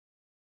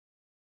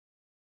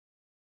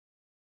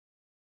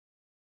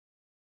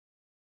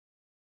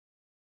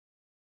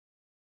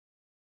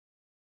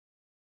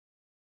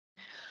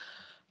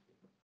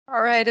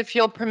All right, if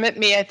you'll permit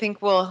me, I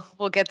think we'll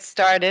get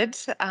started.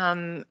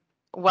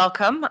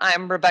 Welcome.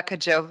 I'm Rebecca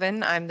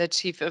Joven. I'm the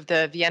chief of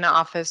the Vienna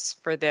office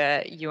for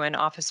the UN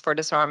Office for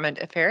Disarmament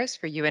Affairs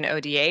for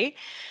UNODA.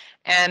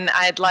 And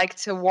I'd like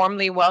to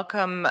warmly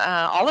welcome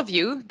all of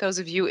you, those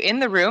of you in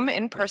the room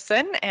in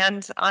person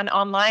and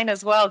online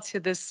as well, to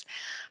this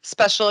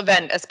special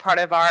event as part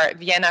of our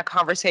Vienna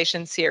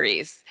Conversation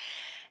series.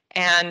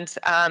 And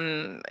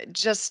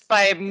just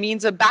by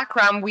means of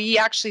background, we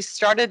actually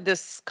started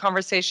this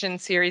conversation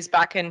series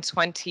back in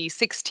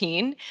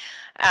 2016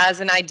 as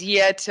an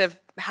idea to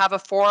have a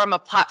forum, a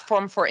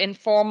platform for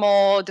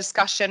informal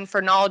discussion,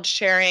 for knowledge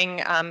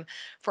sharing,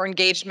 for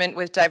engagement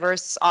with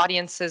diverse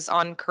audiences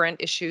on current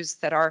issues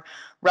that are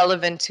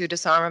relevant to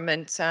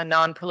disarmament,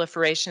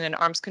 non-proliferation, and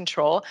arms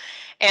control.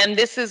 And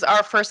this is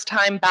our first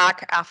time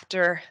back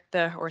after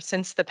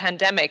since the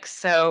pandemic.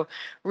 So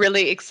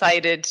really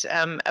excited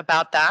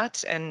about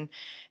that, and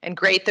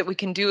great that we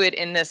can do it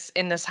in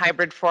this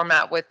hybrid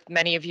format with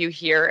many of you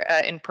here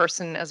in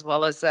person, as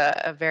well as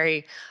a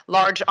very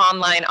large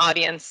online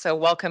audience. So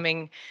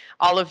welcoming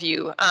all of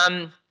you.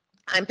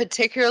 I'm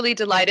particularly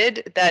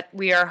delighted that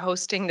we are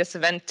hosting this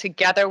event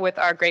together with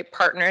our great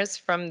partners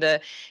from the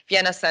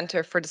Vienna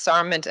Center for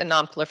Disarmament and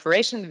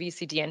Non-Proliferation, the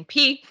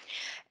VCDNP.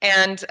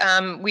 And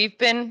we've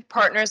been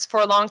partners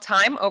for a long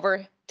time,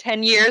 over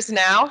 10 years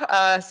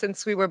now,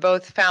 since we were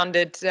both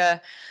founded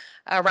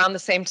around the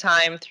same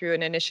time through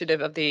an initiative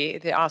of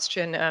the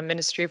Austrian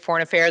Ministry of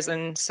Foreign Affairs.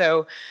 And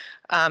so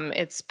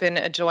it's been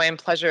a joy and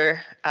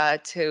pleasure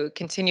to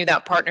continue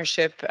that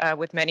partnership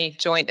with many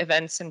joint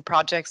events and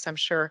projects. I'm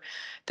sure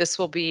this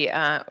will be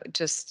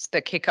just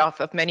the kickoff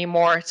of many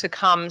more to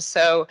come.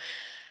 So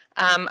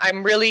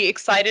I'm really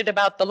excited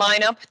about the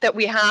lineup that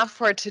we have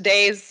for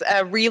today's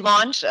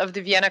relaunch of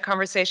the Vienna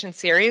Conversation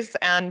series.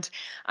 And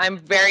I'm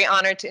very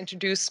honored to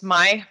introduce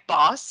my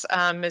boss,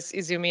 Ms.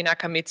 Izumi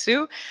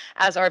Nakamitsu,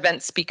 as our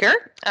event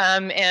speaker.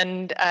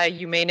 And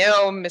you may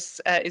know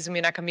Ms.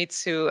 Izumi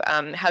Nakamitsu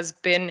has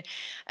been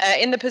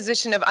in the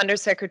position of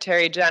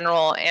Undersecretary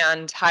General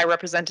and High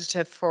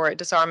Representative for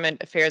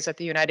Disarmament Affairs at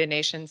the United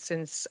Nations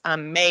since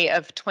May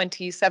of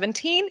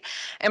 2017.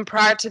 And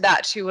prior to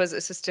that, she was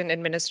Assistant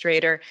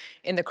Administrator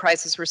in the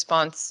Crisis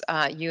Response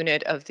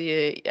Unit of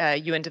the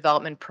UN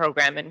Development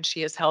Program, and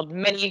she has held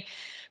many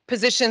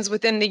positions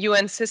within the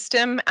UN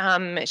system.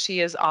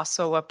 She is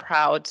also a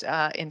proud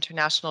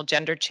international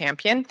gender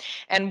champion.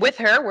 And with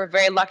her, we're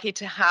very lucky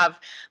to have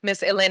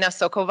Ms. Elena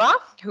Sokova,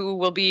 who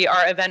will be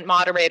our event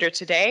moderator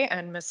today.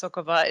 And Ms.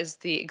 Sokova is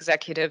the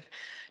executive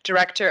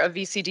director of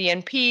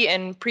VCDNP,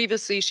 and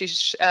previously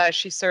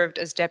she served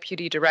as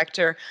deputy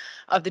director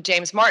of the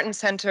James Martin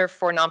Center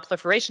for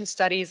Non-Proliferation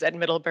Studies at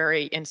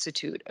Middlebury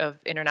Institute of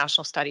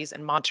International Studies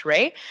in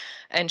Monterey.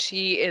 And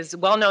she is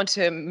well known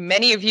to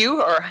many of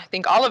you, or I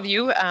think all of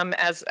you,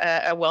 as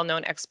a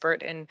well-known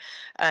expert in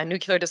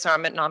nuclear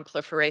disarmament,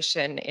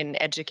 non-proliferation, in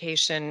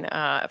education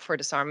for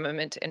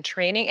disarmament and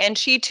training. And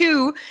she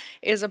too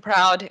is a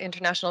proud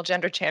international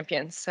gender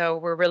champion. So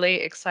we're really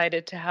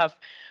excited to have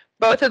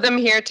both of them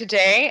here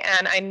today,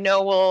 and I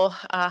know we'll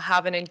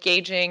have an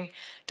engaging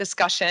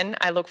discussion.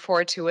 I look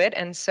forward to it.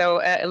 And so,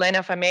 Elena,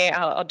 if I may,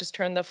 I'll just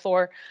turn the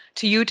floor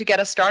to you to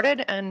get us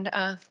started, and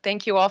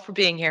thank you all for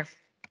being here.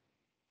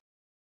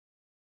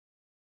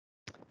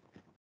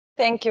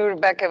 Thank you,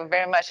 Rebecca,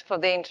 very much for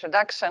the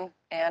introduction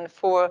and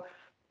for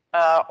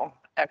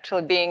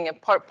actually being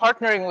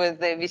partnering with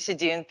the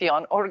VCDNP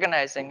on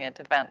organizing an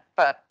event.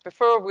 But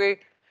before we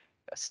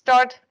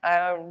start,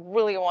 I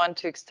really want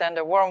to extend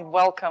a warm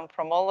welcome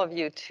from all of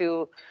you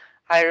to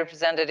High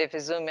Representative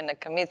Izumi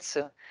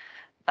Nakamitsu.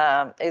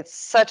 It's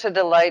such a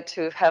delight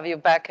to have you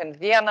back in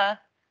Vienna.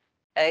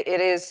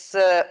 It is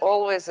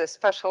always a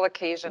special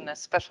occasion, a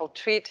special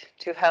treat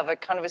to have a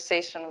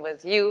conversation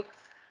with you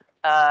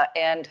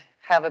and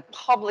have a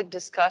public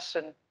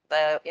discussion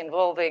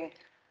involving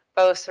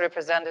both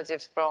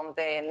representatives from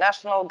the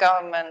national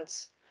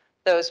governments,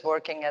 those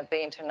working at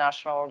the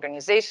international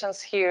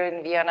organizations here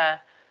in Vienna,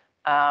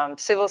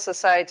 civil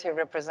society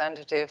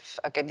representative,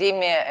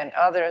 academia, and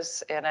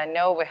others. And I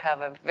know we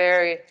have a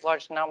very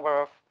large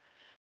number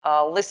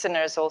of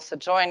listeners also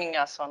joining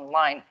us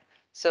online.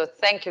 So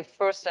thank you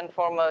first and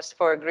foremost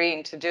for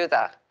agreeing to do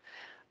that.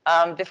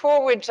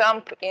 Before we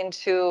jump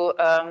into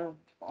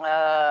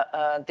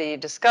the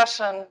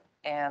discussion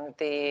and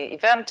the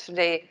event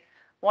today,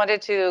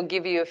 wanted to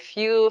give you a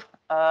few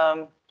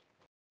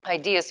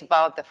ideas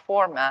about the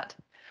format.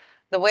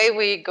 The way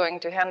we're going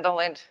to handle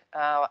it,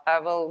 I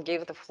will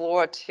give the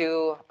floor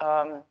to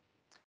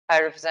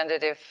High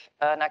Representative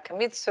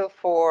Nakamitsu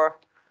for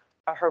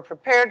her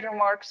prepared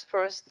remarks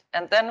first,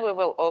 and then we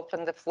will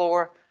open the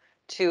floor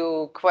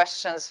to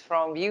questions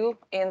from you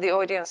in the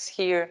audience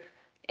here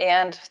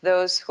and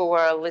those who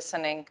are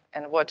listening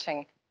and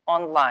watching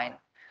online.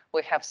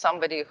 We have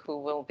somebody who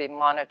will be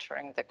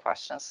monitoring the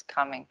questions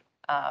coming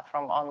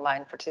from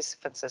online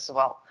participants as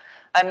well.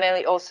 I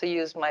may also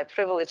use my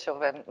privilege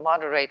of a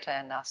moderator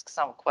and ask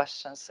some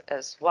questions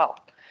as well.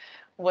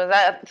 With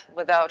that,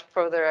 without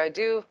further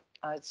ado,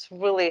 it's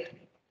really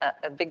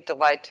a big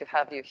delight to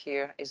have you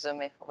here,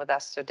 Izumi, with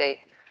us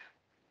today.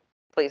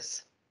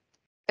 Please.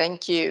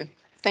 Thank you.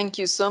 Thank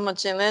you so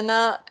much,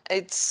 Elena.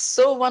 It's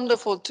so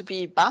wonderful to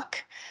be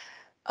back.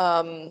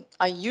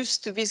 I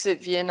used to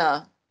visit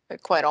Vienna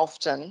quite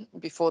often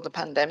before the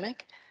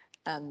pandemic,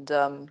 and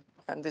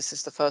this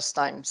is the first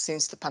time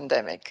since the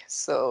pandemic.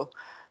 So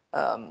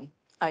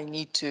I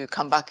need to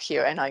come back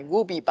here, and I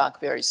will be back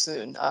very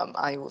soon.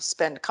 I will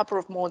spend a couple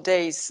of more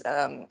days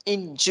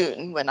in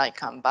June when I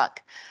come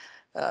back.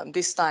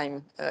 This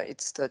time,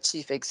 it's the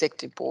Chief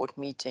Executive Board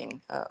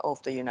meeting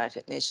of the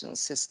United Nations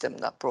system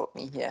that brought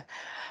me here.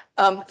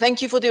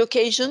 Thank you for the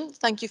occasion.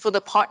 Thank you for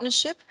the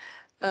partnership.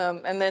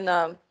 And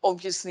then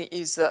obviously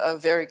is a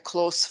very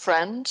close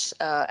friend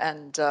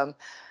and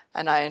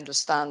I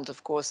understand,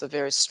 of course, a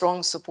very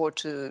strong support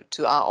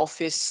to our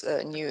office,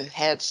 new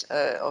head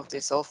of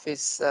this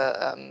office,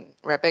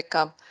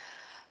 Rebecca.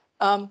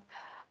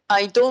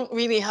 I don't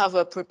really have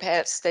a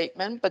prepared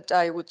statement, but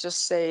I would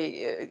just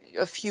say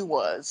a few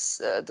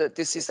words that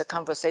this is a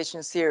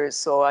conversation series.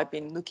 So I've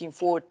been looking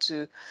forward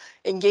to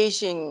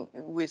engaging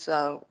with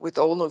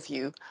all of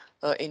you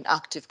in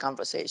active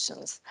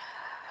conversations.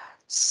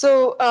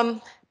 So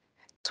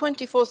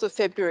 24th of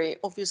February,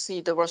 obviously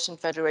the Russian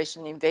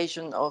Federation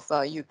invasion of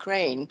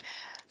Ukraine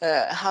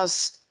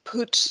has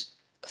put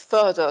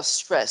further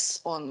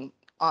stress on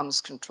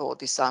arms control,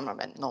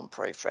 disarmament,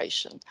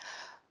 non-proliferation.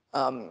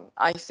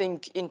 I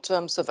think in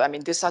terms of, I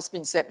mean, this has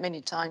been said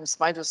many times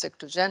by the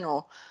Secretary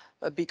General,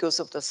 because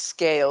of the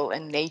scale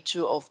and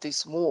nature of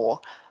this war,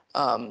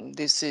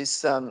 this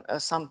is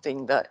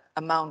something that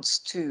amounts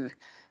to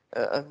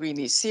a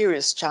really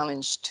serious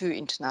challenge to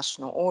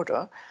international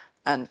order.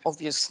 And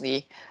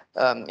obviously,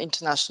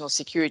 international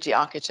security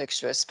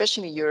architecture,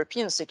 especially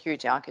European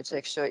security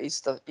architecture, is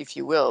the, if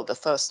you will, the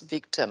first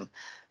victim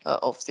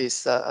of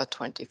this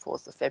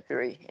 24th of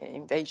February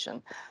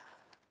invasion.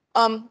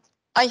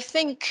 I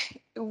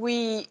think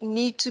we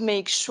need to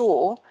make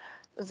sure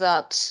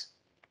that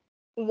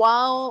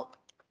while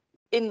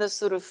in the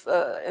sort of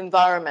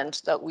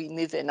environment that we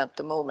live in at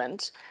the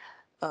moment,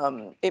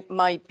 it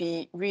might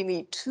be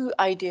really too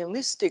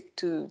idealistic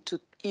to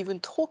even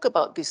talk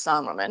about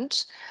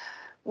disarmament.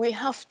 We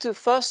have to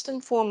first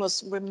and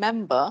foremost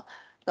remember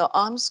that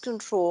arms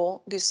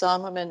control,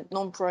 disarmament,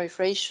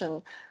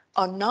 non-proliferation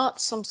are not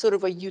some sort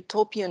of a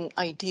utopian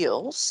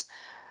ideals,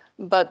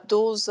 but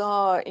those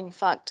are, in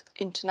fact,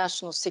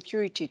 international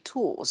security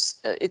tools.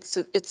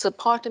 It's a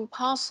part and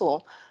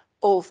parcel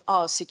of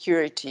our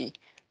security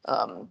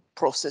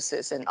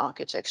processes and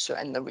architecture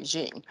and the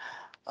regime.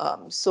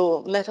 So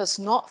let us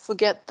not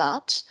forget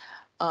that.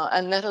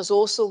 And let us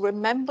also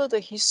remember the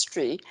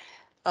history.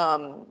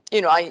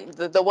 You know,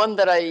 the one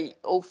that I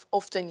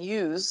often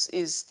use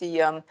is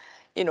the,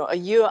 you know, a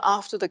year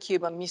after the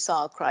Cuban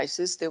Missile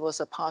Crisis, there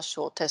was a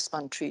partial test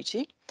ban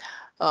treaty.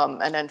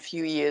 And then a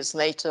few years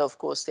later, of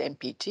course, the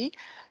NPT.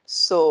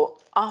 So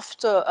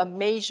after a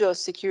major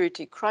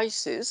security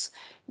crisis,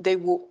 there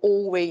will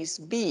always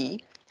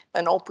be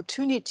an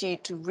opportunity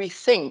to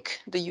rethink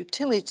the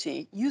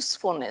utility,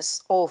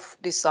 usefulness of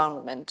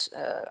disarmament,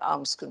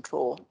 arms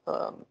control,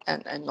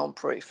 and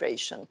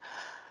non-proliferation.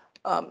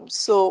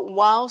 So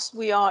whilst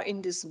we are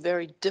in this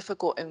very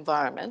difficult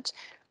environment,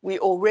 we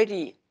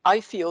already,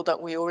 I feel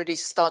that we already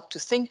start to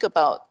think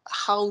about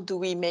how do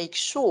we make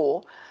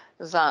sure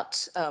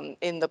that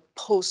in the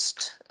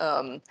post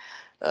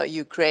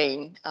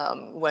Ukraine,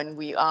 when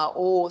we are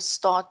all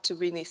start to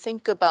really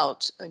think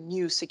about a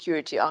new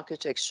security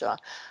architecture,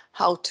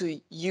 how to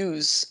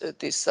use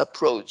this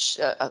approach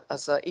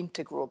as an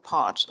integral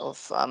part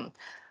of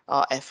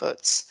our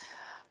efforts.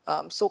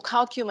 So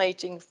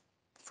calculating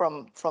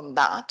from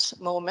that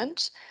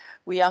moment,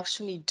 we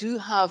actually do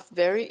have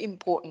very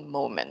important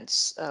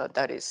moments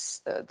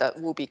that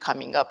will be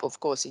coming up. Of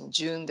course, in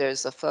June,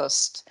 there's the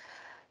first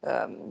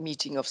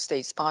meeting of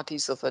states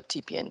parties of a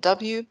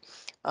TPNW.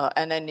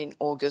 And then in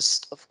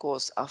August, of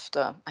course,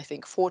 after I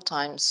think 4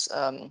 times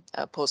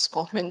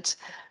postponement,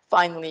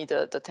 finally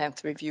the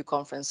 10th review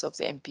conference of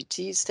the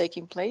NPT is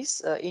taking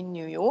place in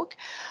New York.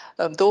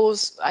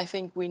 Those, I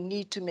think we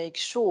need to make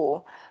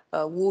sure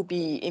will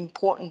be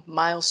important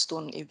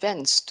milestone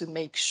events to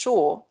make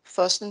sure,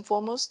 first and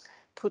foremost,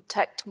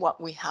 protect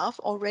what we have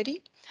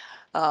already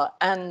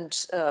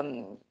and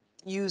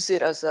use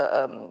it as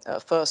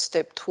a first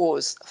step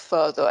towards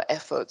further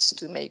efforts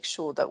to make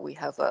sure that we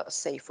have a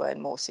safer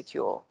and more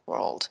secure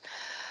world.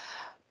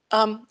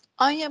 I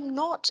am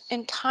not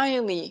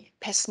entirely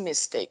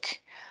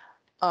pessimistic.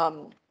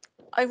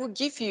 I will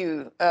give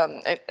you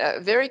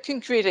very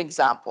concrete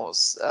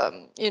examples.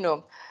 You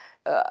know,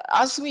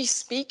 as we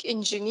speak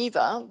in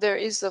Geneva, there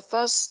is a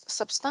first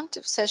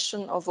substantive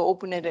session of an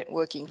open-ended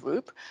working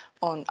group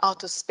on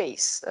outer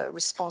space,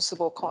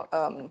 responsible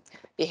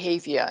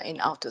behavior in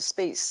outer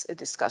space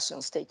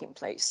discussions taking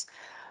place.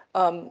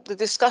 The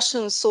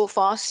discussions so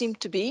far seem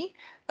to be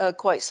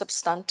quite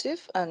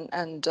substantive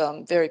and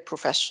very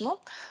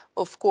professional.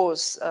 Of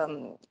course,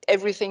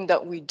 everything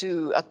that we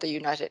do at the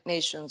United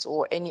Nations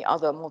or any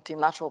other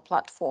multilateral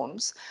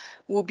platforms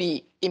will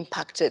be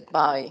impacted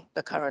by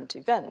the current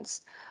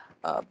events.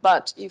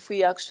 But if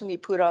we actually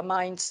put our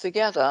minds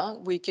together,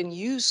 we can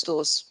use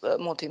those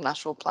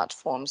multilateral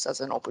platforms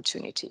as an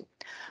opportunity.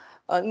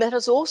 Let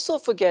us also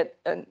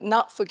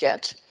not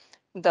forget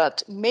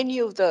that many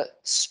of the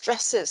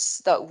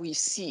stresses that we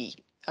see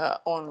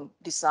on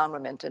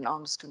disarmament and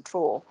arms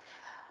control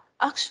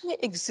actually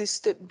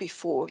existed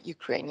before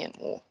Ukrainian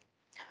war.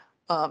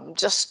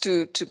 Just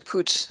to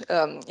put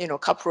a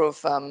couple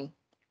of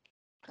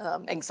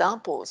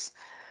examples,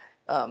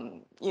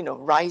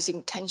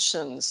 rising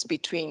tensions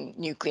between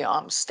nuclear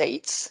armed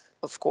states,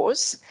 of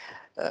course,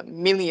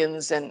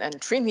 millions and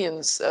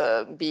trillions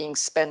being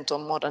spent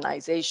on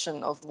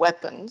modernization of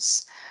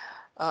weapons,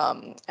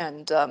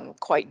 and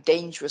quite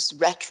dangerous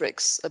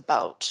rhetorics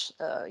about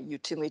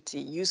utility,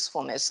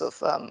 usefulness of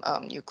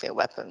nuclear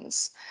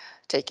weapons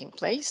taking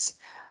place.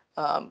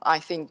 I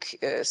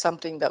think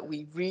something that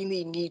we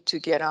really need to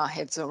get our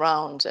heads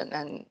around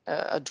and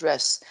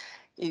address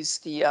is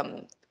the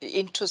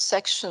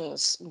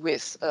intersections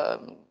with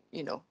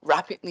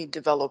rapidly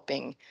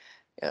developing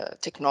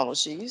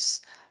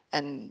technologies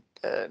and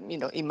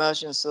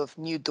emergence of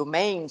new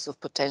domains of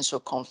potential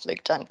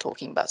conflict. I'm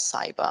talking about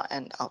cyber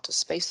and outer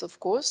space, of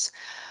course.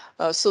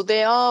 So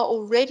there are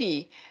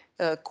already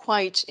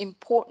quite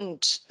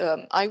important,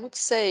 I would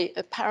say,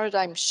 a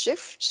paradigm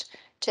shift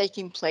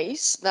taking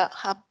place that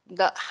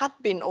had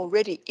been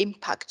already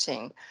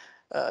impacting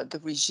the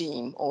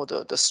regime or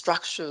the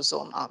structures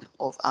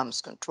of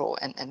arms control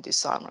and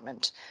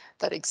disarmament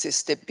that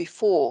existed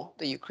before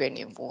the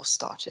Ukrainian war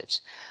started.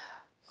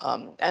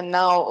 And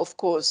now, of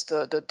course,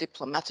 the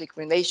diplomatic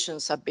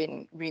relations have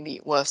been really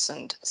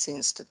worsened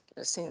since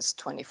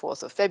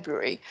 24th of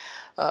February.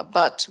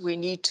 But we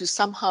need to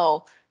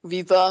somehow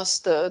reverse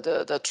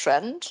the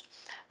trend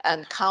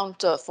and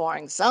counter, for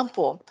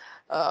example,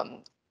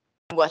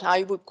 what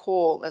I would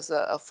call as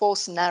a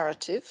false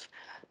narrative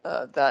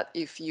that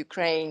if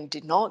Ukraine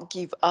did not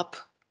give up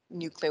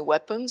nuclear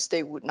weapons,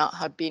 they would not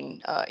have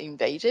been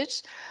invaded.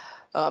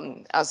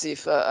 As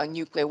if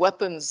nuclear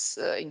weapons,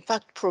 in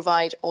fact,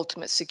 provide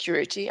ultimate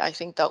security. I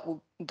think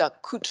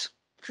that could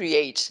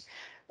create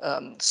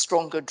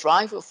stronger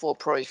driver for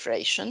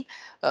proliferation.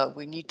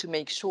 We need to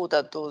make sure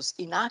that those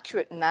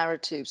inaccurate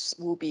narratives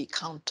will be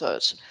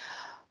countered.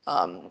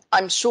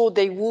 I'm sure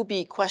there will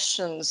be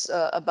questions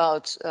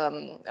about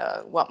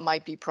what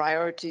might be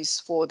priorities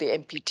for the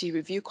NPT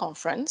review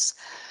conference.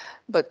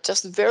 But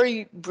just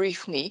very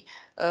briefly,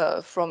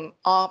 from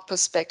our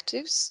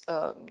perspectives,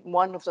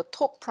 one of the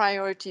top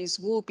priorities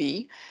will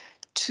be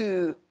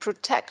to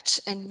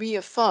protect and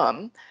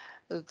reaffirm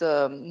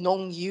the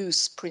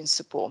non-use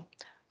principle.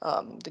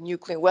 The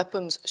nuclear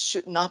weapons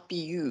should not be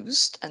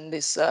used, and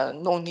this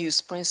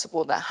non-use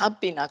principle that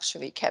have been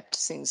actually kept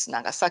since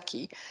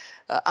Nagasaki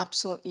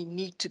absolutely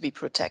need to be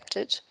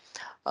protected.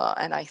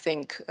 And I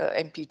think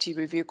NPT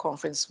review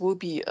conference will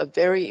be a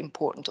very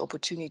important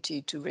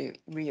opportunity to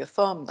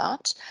reaffirm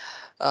that.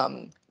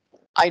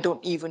 I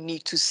don't even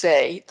need to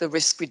say the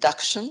risk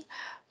reduction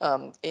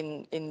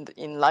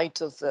in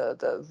light of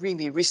the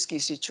really risky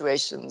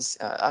situations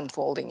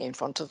unfolding in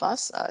front of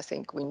us. I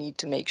think we need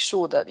to make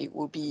sure that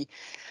the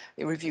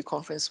review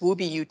conference will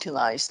be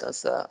utilized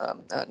as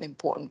an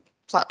important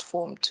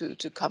platform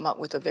to come up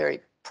with a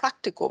very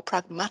practical,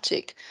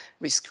 pragmatic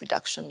risk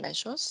reduction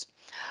measures.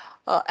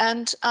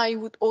 And I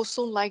would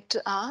also like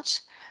to add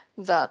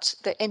that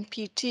the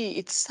NPT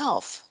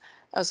itself,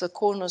 as a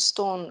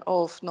cornerstone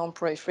of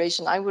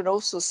non-proliferation, I would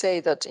also say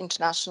that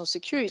international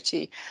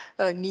security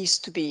needs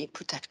to be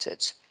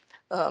protected.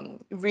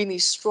 Really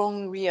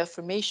strong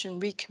reaffirmation,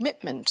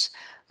 recommitment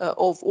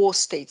of all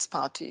states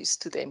parties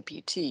to the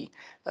NPT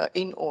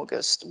in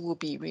August will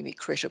be really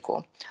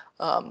critical.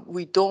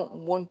 We don't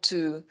want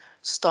to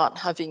start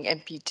having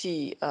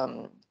NPT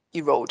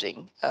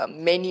eroding.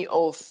 Many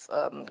of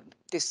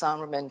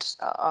disarmament,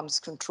 arms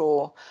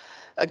control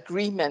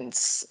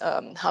agreements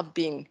have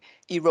been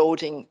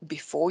eroding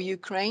before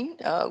Ukraine.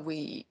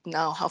 We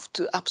now have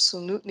to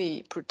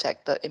absolutely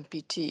protect the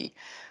NPT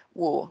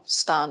will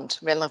stand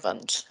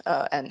relevant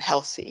and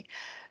healthy.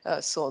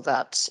 So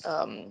that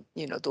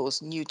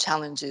those new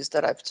challenges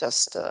that I've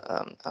just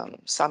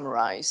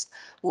summarized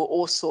will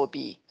also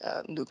be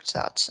looked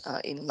at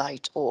in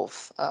light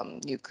of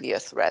nuclear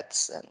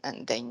threats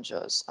and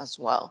dangers as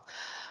well.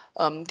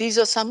 These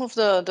are some of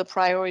the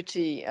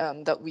priority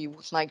that we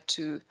would like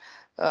to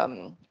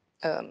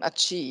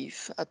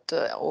achieve at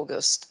the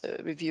August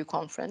review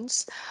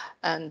conference.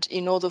 And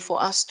in order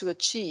for us to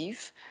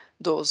achieve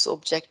those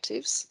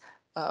objectives,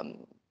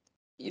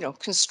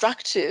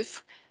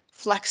 constructive,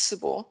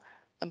 flexible,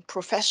 and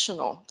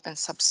professional and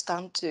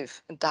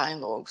substantive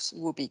dialogues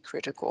will be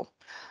critical.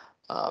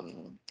 I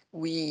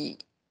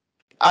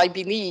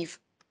believe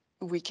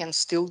we can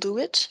still do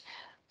it,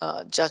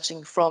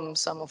 judging from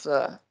some of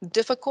the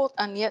difficult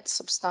and yet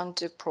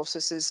substantive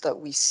processes that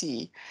we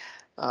see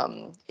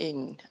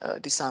in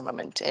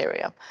disarmament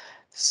area.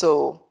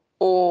 So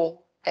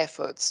all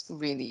efforts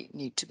really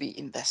need to be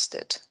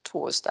invested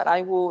towards that.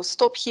 I will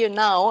stop here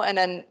now, and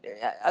then,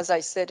 as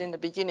I said in the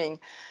beginning,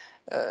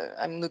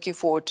 I'm looking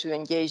forward to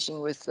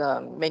engaging with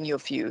many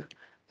of you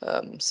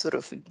sort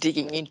of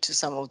digging into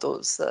some of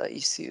those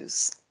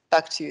issues.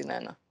 Back to you,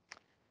 Elena.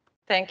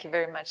 Thank you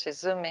very much,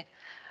 Izumi.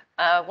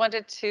 I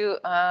wanted to,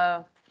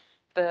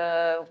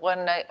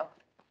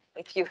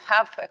 if you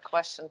have a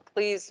question,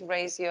 please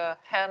raise your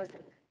hand.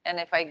 And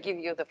if I give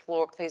you the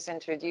floor, please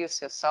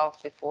introduce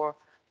yourself before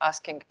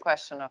asking a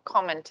question or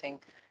commenting.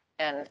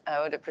 And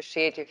I would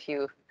appreciate if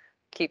you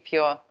keep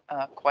your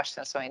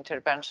questions or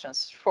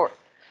interventions short.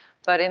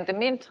 But in the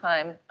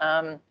meantime,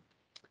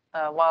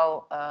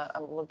 while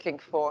I'm looking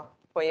for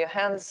your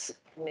hands,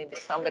 maybe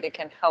somebody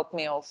can help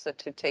me also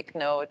to take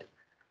note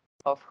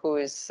of who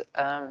is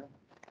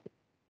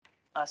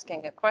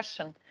asking a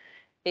question.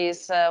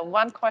 Is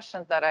one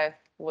question that I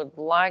would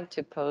like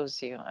to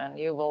pose you, and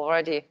you've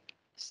already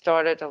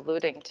started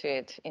alluding to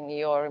it in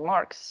your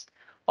remarks.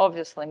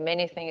 Obviously,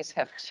 many things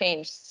have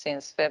changed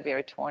since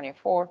February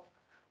 24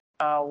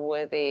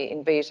 with the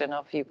invasion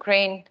of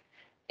Ukraine.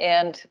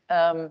 And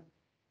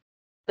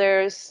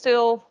there is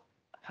still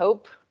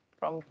hope,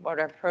 from what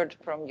I've heard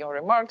from your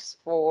remarks,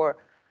 for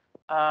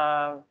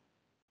and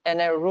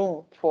a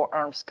room for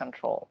arms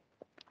control.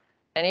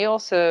 And you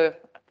also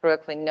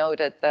correctly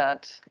noted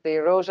that the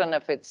erosion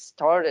of it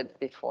started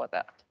before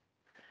that.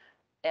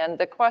 And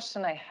the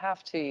question I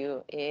have to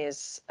you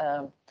is,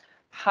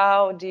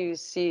 how do you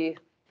see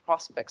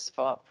prospects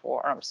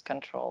for arms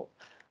control?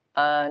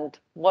 And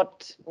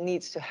what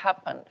needs to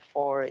happen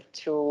for it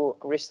to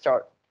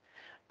restart?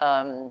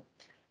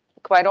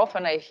 Quite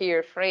often I hear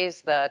a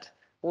phrase that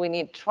we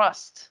need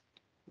trust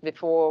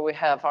before we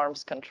have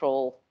arms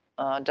control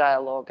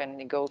dialogue and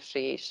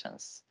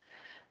negotiations.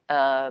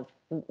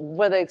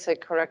 Whether it's a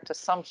correct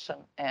assumption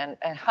and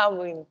how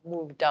we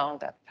move down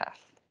that path.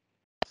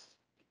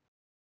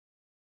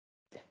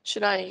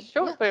 Should I?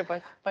 Sure. Yeah.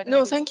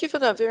 No, thank you for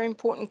that very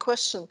important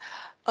question.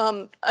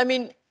 I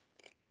mean,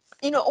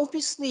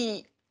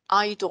 obviously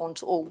I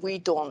don't, or we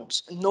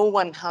don't, no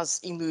one has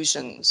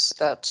illusions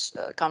that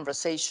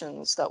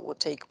conversations that will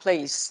take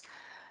place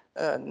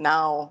from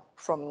now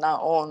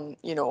on,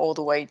 all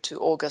the way to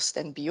August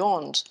and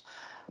beyond,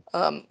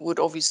 would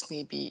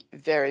obviously be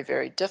very,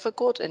 very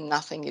difficult, and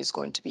nothing is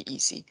going to be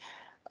easy.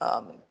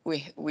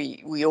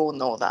 We all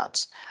know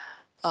that.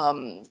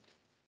 And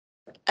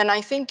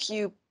I think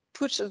you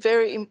put a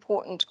very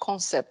important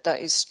concept that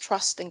is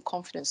trust and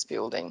confidence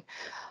building.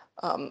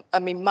 I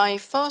mean, my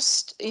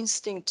first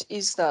instinct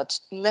is that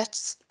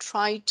let's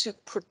try to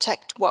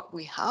protect what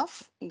we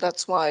have.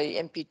 That's why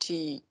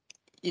NPT,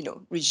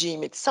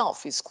 regime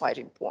itself is quite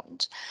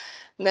important.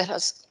 Let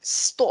us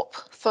stop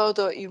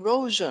further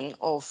erosion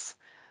of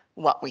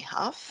what we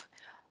have.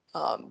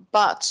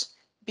 But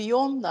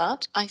beyond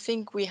that, I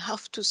think we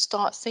have to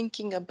start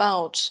thinking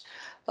about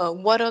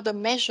what are the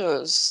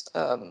measures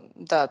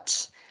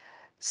that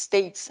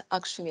states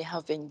actually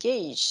have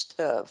engaged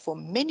for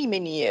many,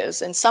 many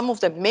years. And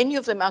many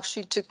of them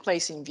actually took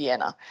place in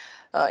Vienna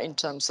in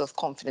terms of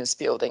confidence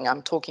building.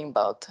 I'm talking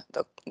about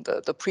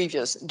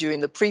during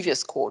the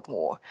previous Cold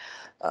War,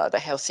 the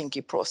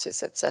Helsinki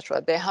process,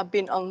 etc. There have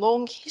been a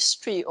long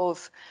history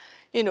of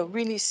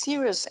really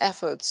serious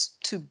efforts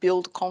to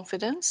build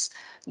confidence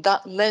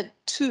that led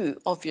to,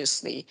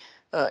 obviously,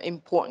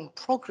 important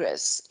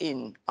progress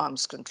in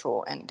arms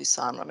control and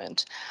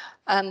disarmament.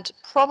 And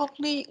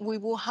probably we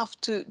will have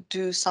to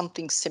do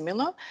something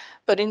similar,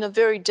 but in a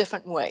very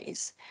different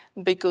ways,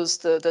 because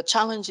the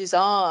challenges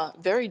are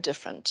very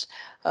different.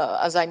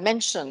 As I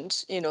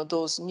mentioned,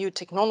 those new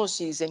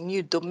technologies and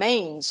new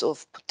domains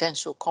of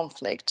potential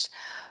conflict,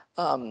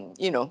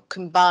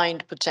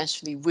 combined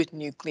potentially with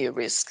nuclear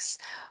risks.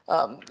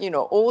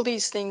 All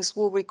these things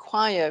will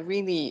require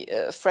really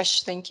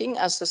fresh thinking,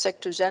 as the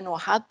Secretary General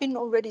had been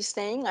already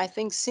saying, I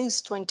think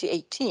since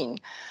 2018.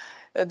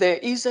 There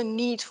is a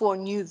need for a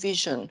new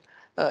vision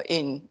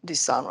in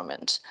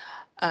disarmament.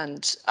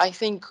 And I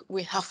think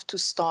we have to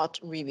start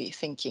really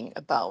thinking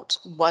about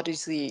what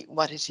it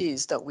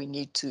is that we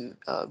need to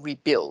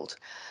rebuild,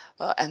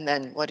 and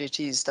then what it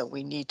is that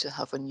we need to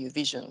have a new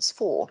visions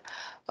for.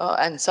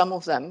 And some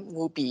of them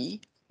will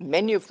be,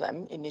 many of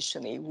them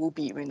initially will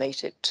be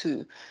related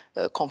to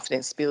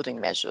confidence building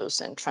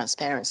measures and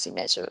transparency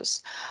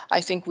measures.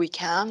 I think we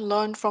can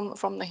learn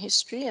from the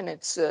history, and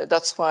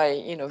that's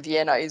why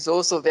Vienna is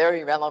also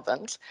very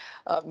relevant.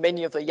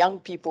 Many of the young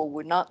people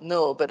would not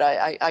know, but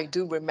I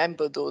do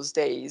remember those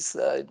days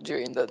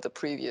during the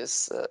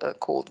previous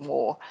Cold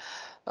War.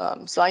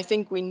 So I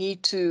think we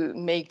need to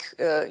make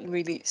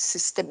really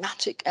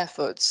systematic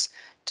efforts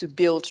to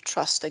build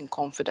trust and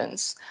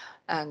confidence,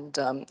 and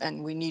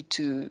we need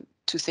to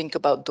think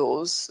about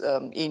those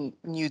in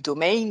new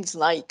domains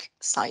like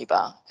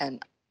cyber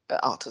and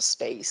outer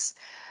space.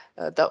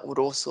 That would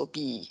also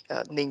be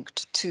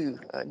linked to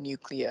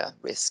nuclear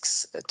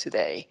risks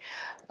today.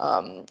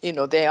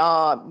 There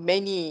are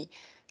many,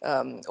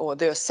 or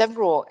there are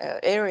several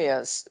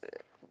areas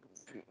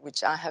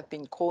which I have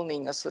been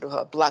calling a sort of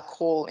a black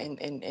hole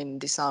in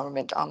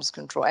disarmament arms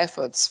control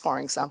efforts. For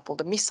example,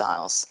 the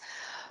missiles.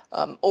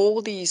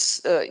 All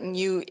these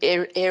new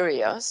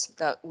areas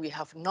that we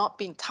have not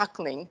been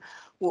tackling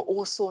will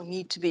also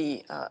need to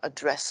be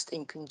addressed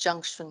in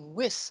conjunction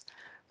with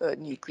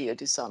nuclear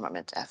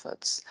disarmament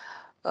efforts.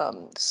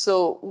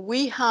 So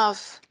we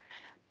have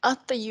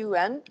at the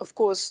UN, of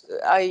course,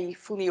 I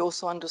fully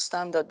also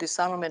understand that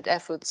disarmament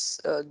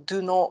efforts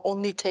do not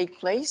only take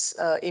place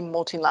in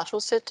multilateral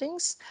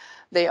settings.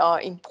 They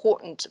are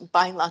important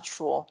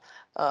bilateral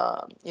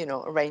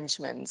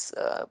arrangements,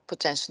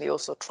 potentially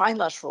also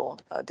trilateral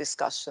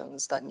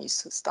discussions that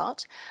needs to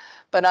start.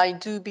 But I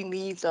do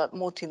believe that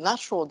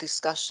multilateral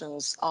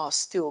discussions are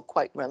still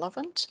quite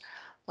relevant.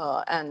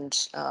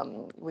 And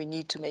we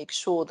need to make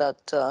sure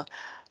that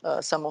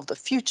some of the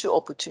future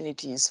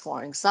opportunities,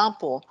 for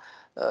example,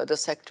 the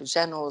Secretary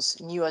General's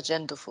new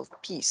agenda for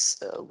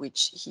peace,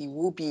 which he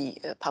will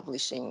be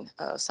publishing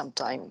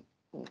sometime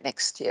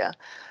next year,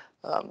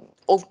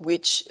 of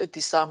which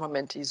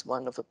disarmament is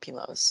one of the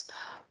pillars.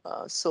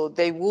 So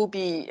there will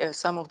be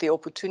some of the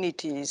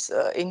opportunities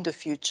in the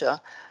future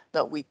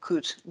that we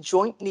could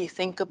jointly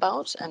think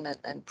about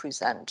and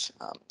present.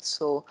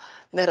 So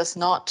let us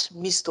not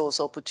miss those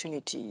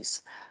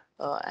opportunities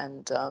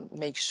and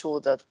make sure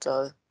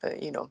that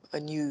a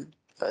new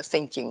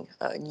thinking,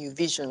 new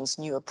visions,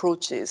 new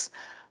approaches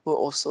will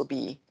also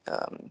be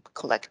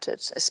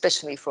collected,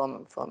 especially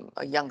from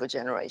a younger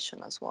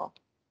generation as well.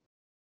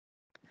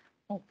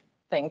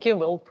 Thank you.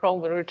 We'll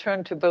probably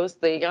return to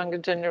both the younger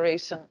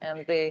generation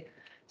and the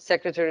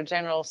Secretary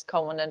General's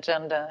common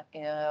agenda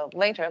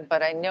later,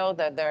 but I know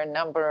that there are a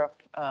number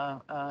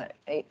of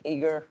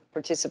eager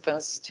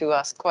participants to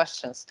ask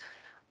questions.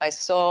 I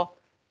saw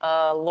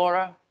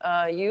Laura,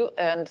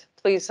 and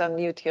please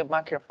unmute your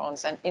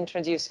microphones and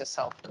introduce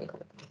yourself.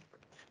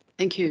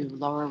 Thank you,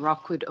 Laura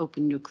Rockwood,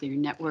 Open Nuclear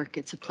Network.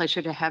 It's a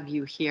pleasure to have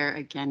you here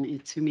again,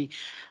 Izumi.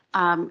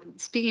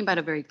 Speaking about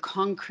a very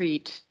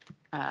concrete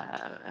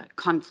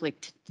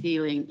conflict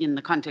dealing in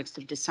the context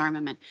of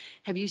disarmament,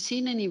 have you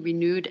seen any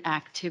renewed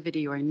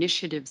activity or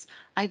initiatives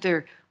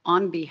either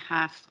on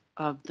behalf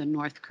of the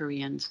North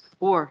Koreans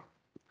or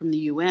from the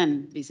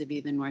UN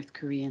vis-a-vis the North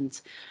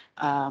Koreans,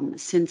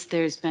 since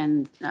there's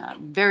been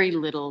very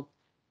little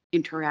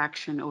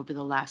interaction over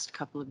the last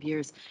couple of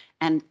years?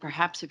 And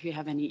perhaps if you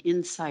have any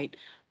insight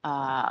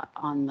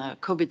on the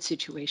COVID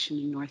situation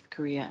in North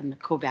Korea and the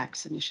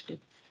COVAX initiative.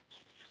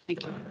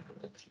 Thank you.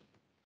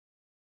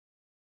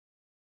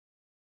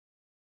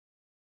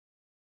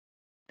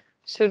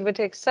 Should we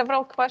take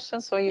several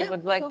questions, or you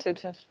would like sure.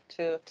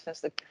 to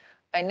test it?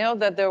 I know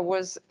that there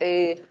was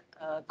a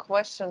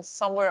question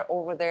somewhere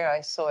over there.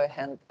 I saw a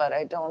hand, but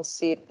I don't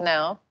see it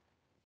now.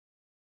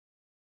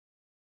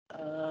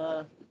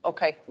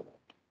 Okay.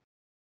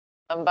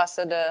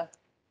 Ambassador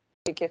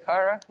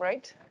Ikehara,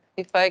 right?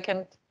 If I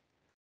can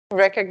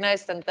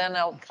recognize, and then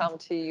I'll come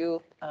to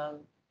you,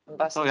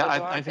 Ambassador. So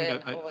yeah, I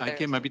think I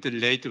came a bit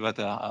late, but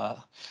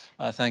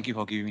thank you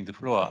for giving me the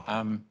floor.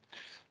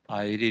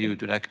 I really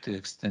would like to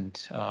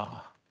extend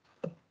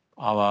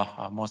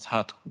our most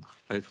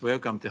heartfelt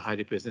welcome to High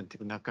Representative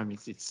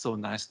Nakamitsu. It's so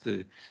nice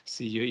to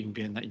see you in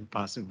Vienna in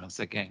person once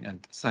again.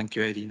 And thank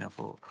you, Elena,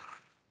 for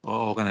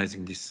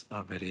organizing this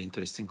very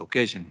interesting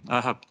occasion.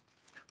 I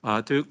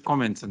have 2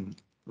 comments and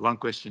 1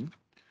 question.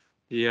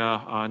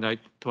 Yeah, and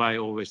I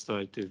always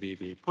try to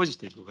be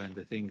positive when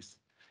the things,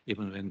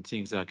 even when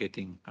things are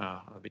getting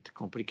a bit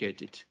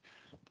complicated.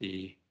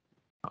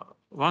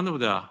 One of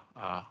the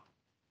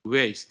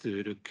ways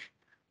to look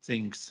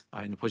things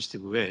in a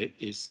positive way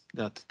is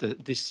that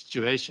this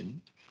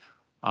situation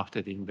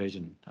after the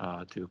invasion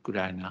to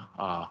Ukraine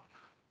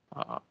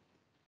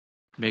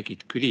make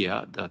it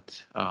clear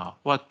that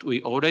what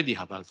we already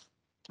have, as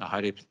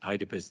High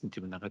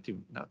Representative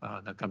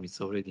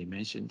Nakamitsu already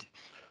mentioned,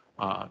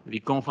 we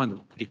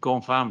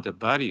confirm the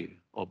value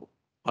of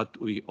what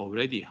we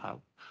already have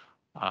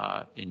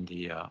in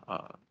the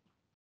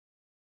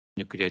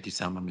nuclear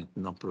disarmament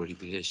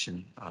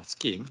non-proliferation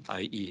scheme,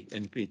 i.e.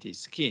 NPT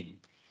scheme.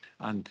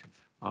 And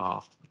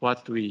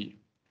what we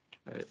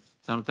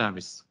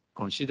sometimes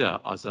consider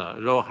as a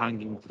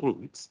low-hanging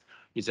fruits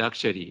is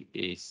actually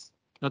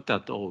not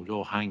at all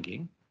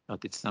low-hanging,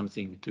 but it's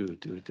something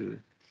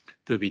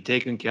to be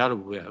taken care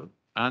of well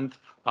and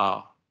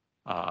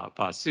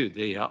pursued.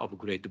 They are of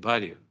great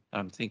value.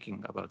 I'm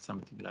thinking about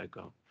something like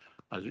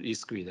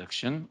risk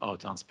reduction or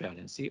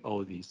transparency,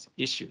 all these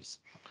issues.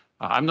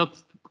 I'm not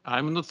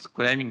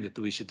claiming that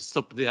we should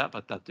stop there,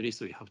 but at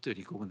least we have to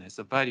recognize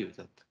the value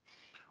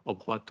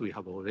of what we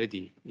have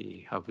already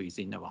have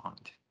within our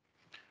hand.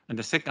 And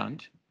the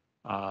second,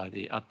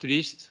 at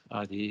least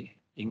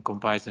in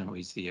comparison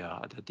with the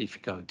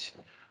difficult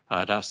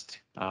last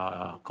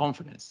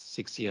conference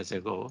 6 years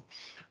ago,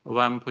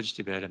 one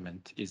positive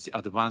element is the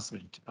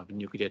advancement of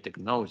nuclear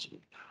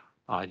technology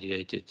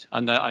related.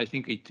 And I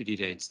think it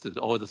relates to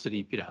all the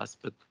 3 pillars,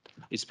 but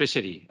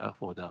especially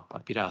for the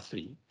pillar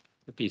 3,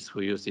 the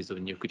peaceful uses of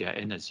nuclear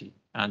energy,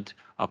 and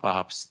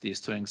perhaps the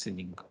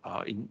strengthening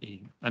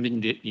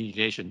in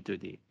relation to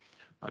the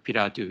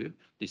pillar 2,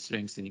 the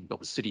strengthening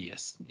of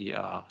 3S, the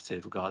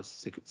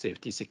safeguards,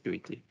 safety,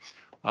 security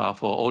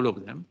for all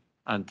of them.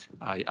 And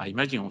I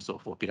imagine also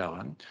for pillar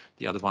 1,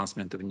 the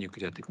advancement of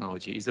nuclear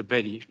technology is a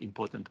very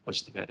important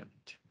positive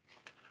element.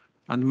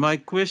 And my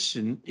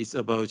question is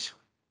about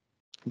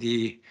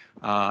the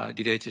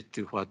related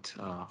to what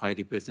High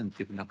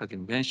Representative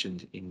Nakagami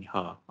mentioned in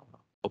her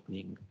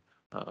opening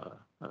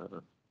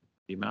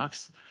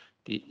remarks,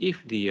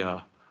 if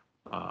the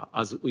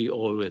as we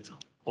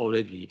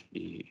already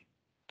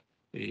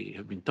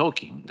have been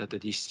talking, that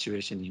the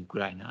situation in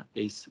Ukraine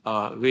is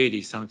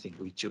really something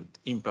which would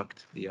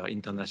impact the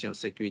international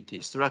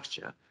security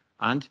structure,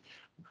 and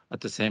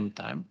at the same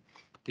time,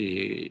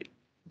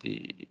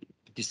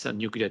 this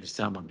nuclear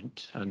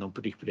disarmament,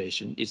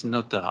 non-proliferation, is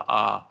not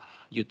a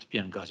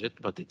utopian gadget,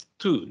 but a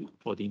tool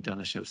for the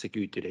international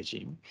security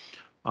regime.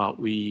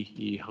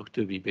 We have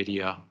to be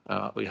very,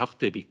 we have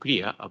to be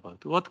clear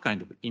about what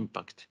kind of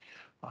impact,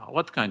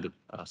 what kind of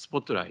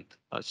spotlight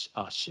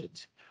are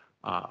shed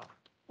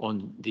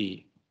on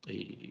the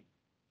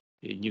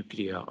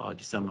nuclear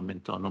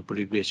disarmament or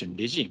non-proliferation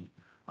regime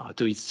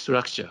to its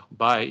structure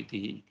by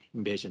the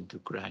invasion to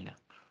Ukraine.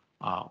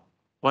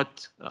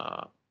 What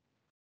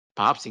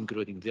perhaps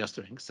including their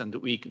strengths and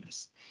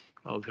weakness.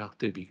 We have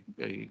to be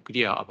very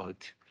clear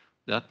about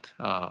that.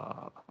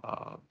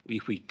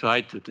 If we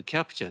try to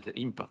capture the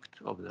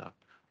impact of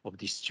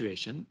this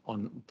situation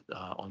on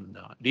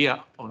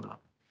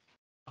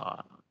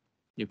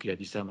nuclear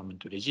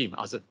disarmament regime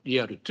as a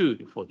real tool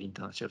for the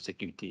international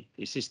security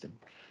system.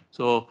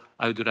 So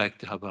I would like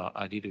to have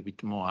a little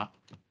bit more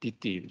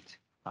detailed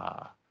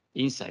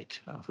insight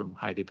from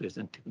High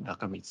Representative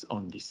Nakamitsu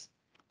on this.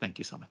 Thank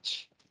you so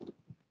much.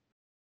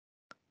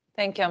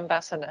 Thank you,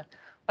 Ambassador.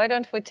 Why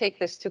don't we take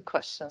these two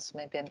questions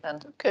maybe and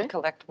then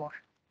collect more?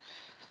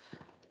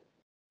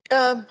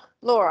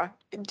 Laura,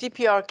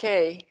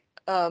 DPRK,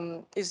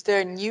 is there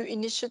a new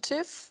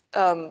initiative?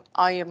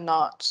 I am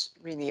not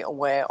really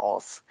aware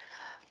of.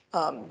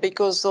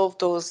 Because of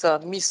those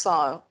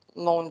missile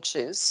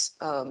launches,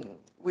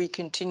 we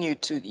continue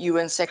to,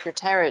 UN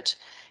Secretariat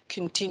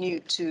continue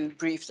to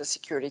brief the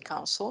Security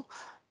Council.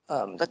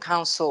 The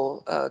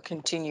Council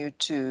continue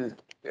to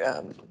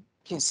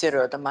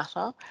consider the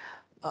matter.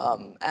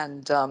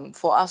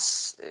 For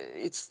us,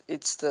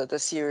 it's the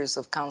series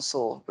of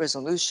Council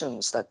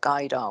resolutions that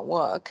guide our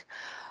work.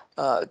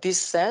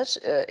 This said,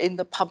 in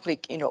the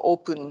public,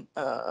 open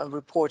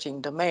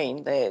reporting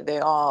domain,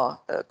 there are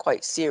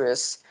quite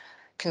serious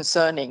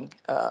concerning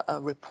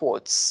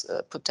reports,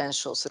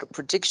 potential sort of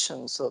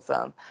predictions of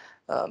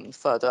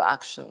further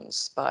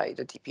actions by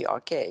the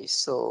DPRK.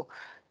 So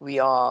we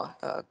are,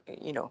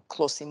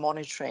 closely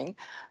monitoring.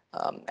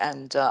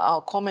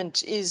 Our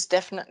comment is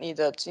definitely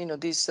that,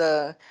 these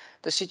the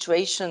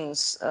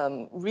situations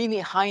really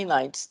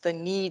highlight the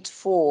need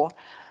for,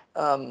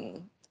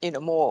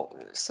 more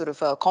sort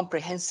of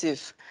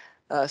comprehensive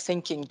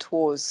thinking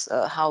towards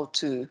how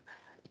to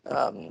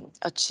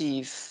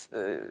achieve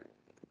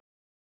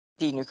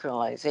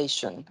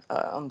denuclearization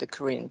on the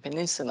Korean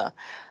Peninsula.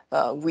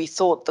 We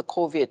thought the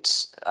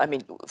COVID,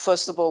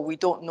 first of all, we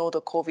don't know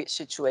the COVID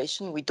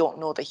situation. We don't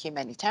know the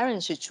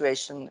humanitarian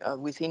situation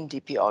within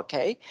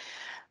DPRK.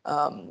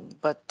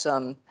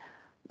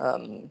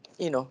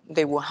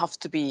 There will have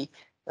to be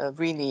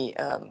really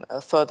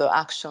further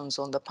actions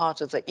on the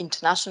part of the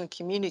international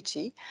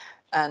community.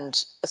 And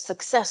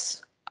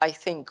success, I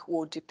think,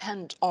 will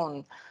depend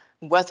on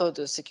whether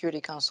the Security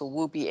Council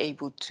will be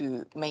able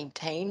to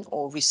maintain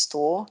or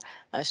restore,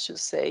 I should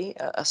say,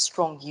 a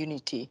strong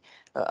unity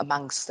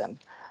amongst them.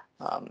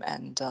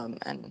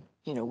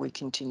 We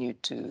continue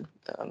to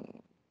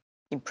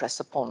impress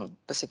upon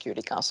the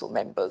Security Council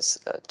members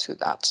to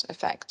that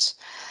effect.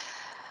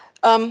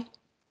 The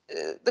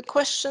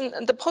question,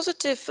 the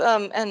positive,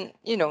 a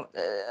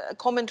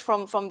comment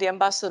from the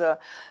ambassador,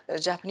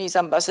 Japanese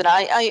ambassador.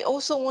 I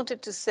also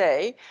wanted to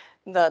say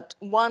that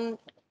one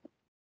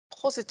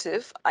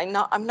positive,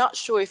 I'm not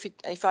sure if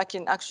I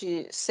can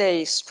actually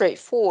say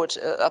straightforward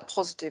a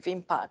positive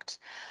impact.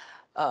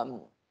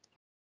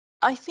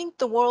 I think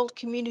the world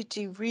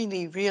community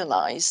really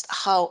realized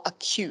how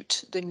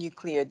acute the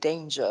nuclear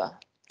danger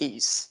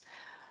is.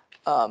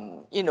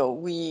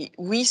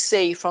 We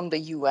say from the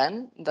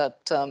UN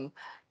that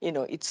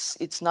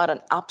it's not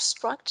an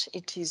abstract,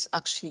 it is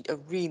actually a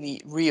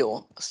really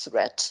real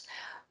threat.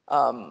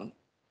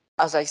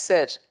 As I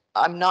said,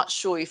 I'm not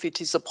sure if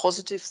it is a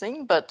positive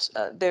thing, but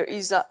there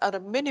is, at a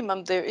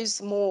minimum, there is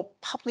more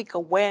public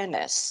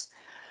awareness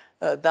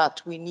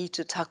that we need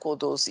to tackle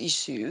those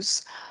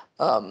issues.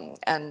 I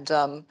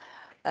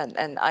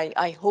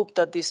hope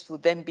that this will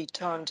then be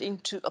turned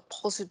into a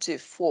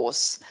positive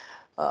force,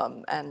 there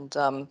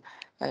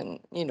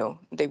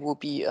will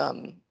be,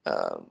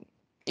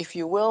 if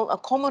you will, a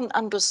common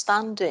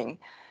understanding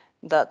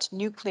that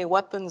nuclear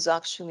weapons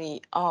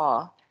actually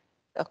are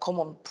a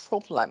common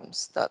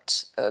problems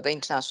that the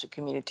international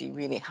community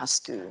really has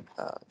to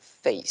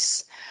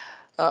face.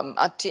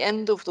 At the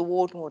end of the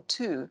World War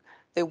II,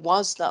 there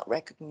was that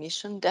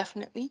recognition,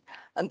 definitely,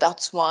 and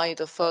that's why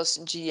the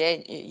first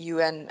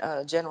UN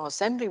General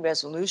Assembly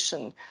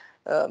resolution,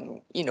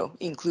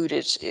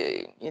 included,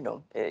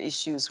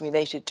 issues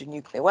related to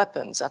nuclear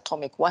weapons,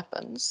 atomic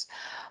weapons.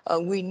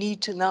 We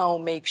need to now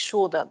make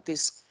sure that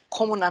this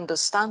common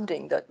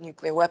understanding that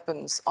nuclear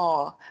weapons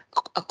are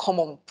a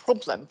common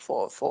problem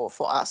for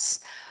us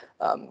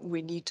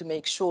we need to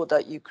make sure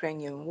that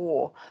Ukrainian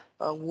war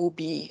will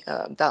be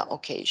that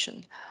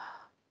occasion.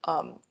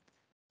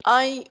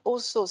 I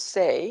also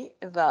say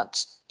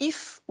that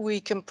if we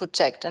can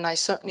protect, and I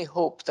certainly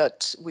hope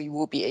that we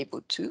will be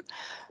able to,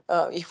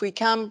 if we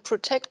can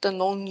protect the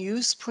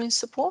non-use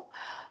principle,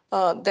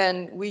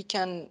 then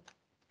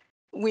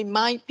we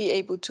might be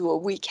able to, or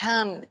we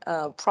can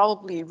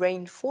probably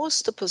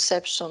reinforce the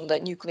perception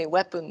that nuclear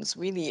weapons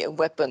really a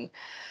weapon,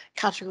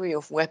 category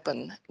of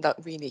weapon that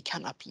really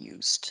cannot be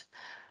used.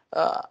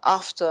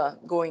 After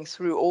going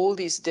through all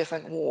these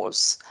different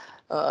wars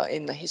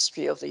in the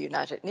history of the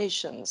United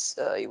Nations,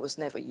 it was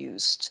never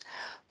used.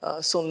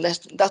 So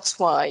that's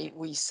why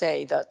we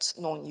say that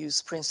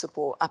non-use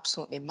principle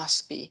absolutely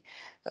must be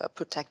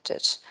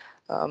protected.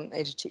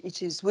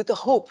 It is with the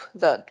hope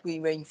that we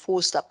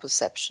reinforce that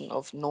perception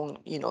of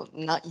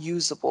not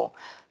usable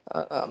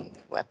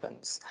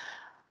weapons.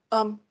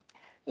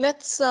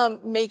 Let's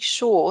make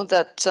sure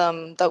that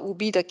that will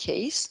be the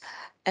case,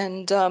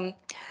 and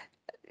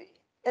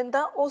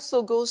that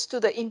also goes to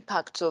the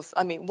impact of,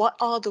 I mean, what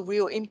are the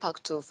real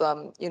impact of,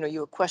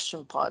 your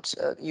question part,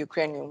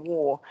 Ukrainian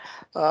war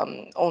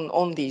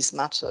on these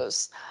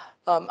matters?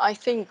 I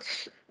think,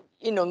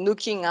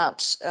 looking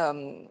at,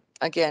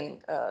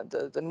 again,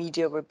 the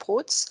media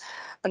reports,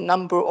 a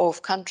number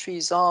of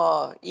countries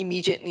are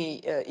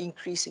immediately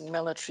increasing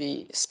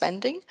military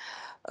spending.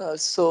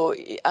 So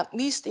at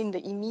least in the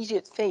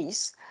immediate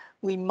phase,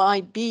 we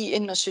might be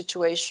in a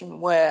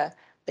situation where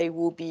there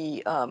will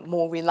be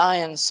more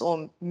reliance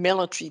on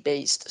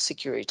military-based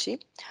security.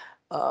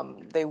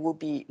 There will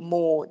be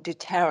more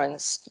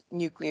deterrence,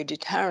 nuclear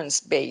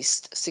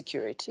deterrence-based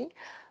security.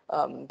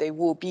 There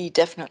will be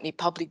definitely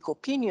public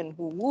opinion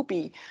who will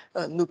be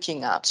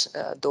looking at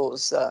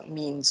those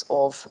means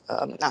of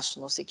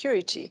national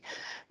security.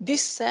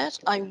 This said,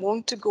 I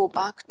want to go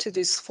back to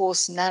this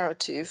false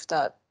narrative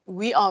that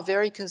we are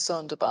very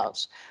concerned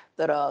about,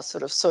 that are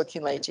sort of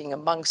circulating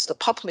amongst the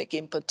public,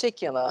 in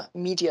particular,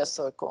 media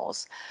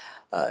circles,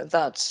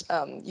 that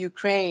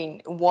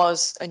Ukraine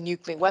was a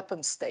nuclear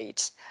weapon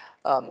state.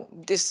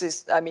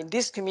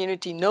 This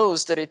community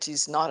knows that it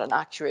is not an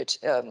accurate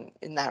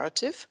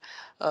narrative,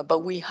 but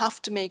we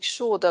have to make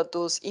sure that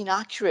those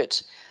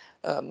inaccurate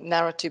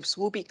narratives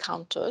will be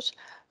countered,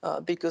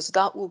 because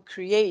that will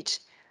create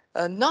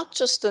not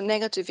just a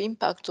negative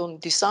impact on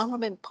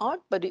disarmament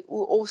part, but it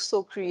will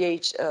also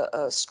create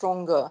a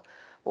stronger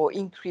or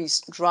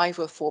increased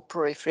driver for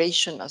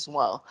proliferation as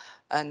well.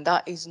 And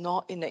that is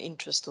not in the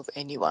interest of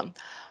anyone.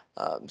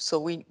 So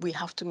we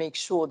have to make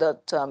sure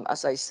that,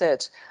 as I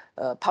said,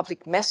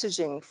 public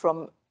messaging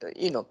from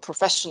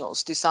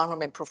professionals,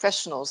 disarmament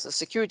professionals, the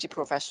security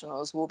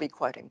professionals will be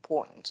quite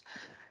important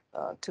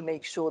to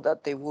make sure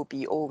that there will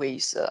be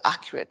always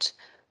accurate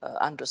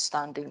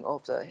understanding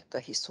of the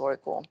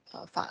historical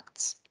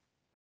facts.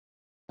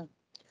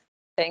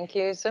 Thank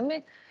you,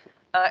 Izumi.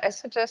 I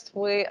suggest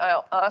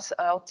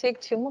I'll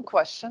take 2 more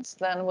questions,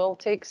 then we'll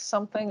take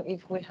something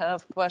if we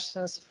have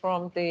questions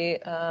from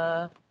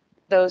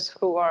those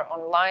who are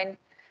online.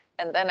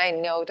 And then I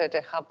know that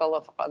a couple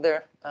of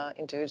other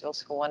individuals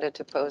who wanted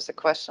to pose a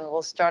question.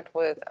 We'll start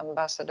with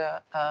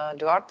Ambassador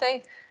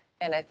Duarte,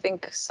 and I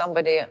think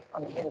somebody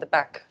in the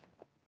back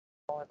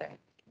over there.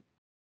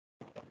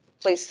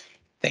 Please.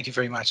 Thank you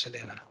very much,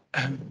 Elena.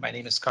 My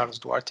name is Carlos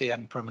Duarte.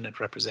 I'm permanent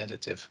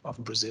representative of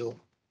Brazil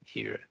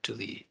here to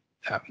the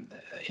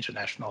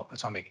International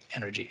Atomic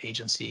Energy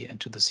Agency and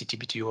to the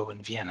CTBTO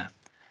in Vienna.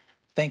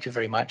 Thank you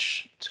very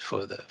much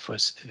for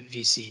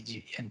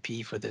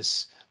VCDNP for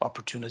this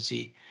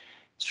opportunity.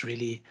 It's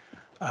really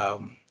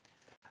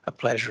a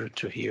pleasure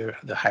to hear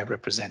the High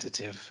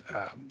Representative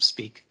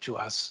speak to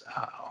us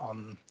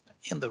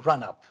in the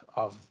run-up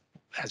of,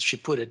 as she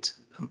put it,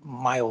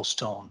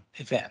 milestone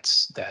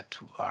events that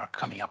are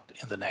coming up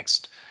in the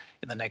next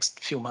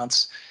few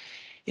months.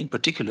 In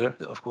particular,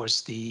 of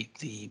course, the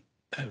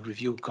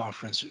review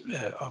conference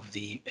of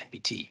the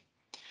NPT.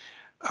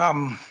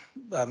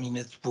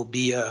 It will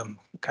be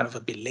kind of a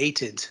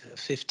belated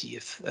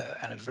 50th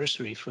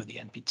anniversary for the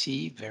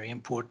NPT, very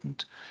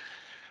important.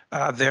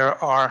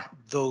 There are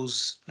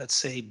those, let's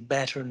say,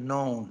 better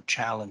known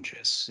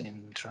challenges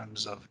in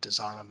terms of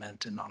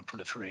disarmament and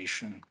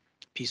non-proliferation,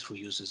 peaceful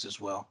uses as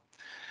well.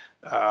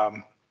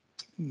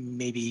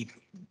 Maybe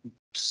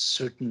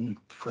certain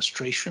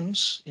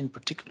frustrations, in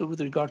particular with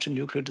regard to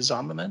nuclear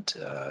disarmament,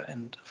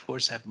 and of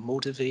course have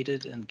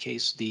motivated, in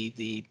case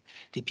the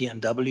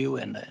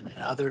PNW and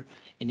other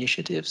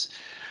initiatives.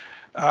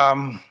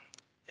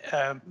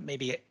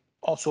 Maybe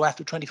also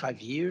after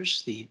 25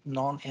 years, the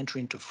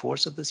non-entry into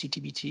force of the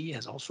CTBT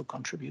has also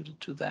contributed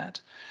to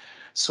that.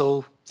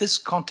 So this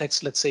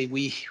context, let's say,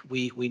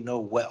 we know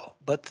well,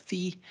 but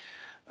the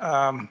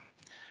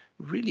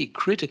really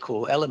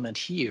critical element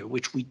here,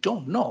 which we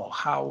don't know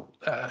how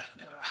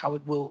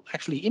it will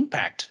actually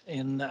impact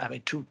in,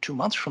 two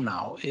months from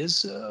now,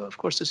 is of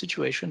course the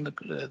situation,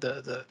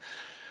 the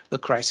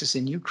crisis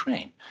in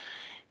Ukraine,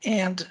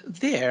 and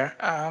there,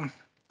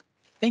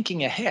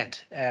 thinking ahead,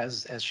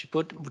 as she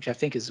put, which I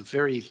think is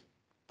very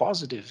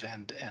positive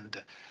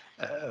and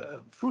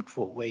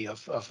fruitful way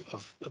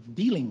of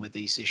dealing with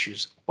these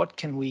issues.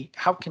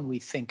 How can we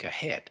think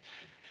ahead?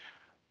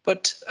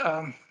 But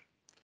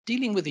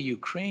dealing with the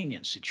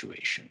Ukrainian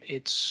situation,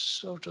 it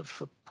sort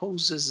of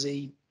poses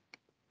a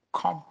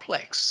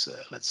complex,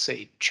 let's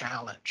say,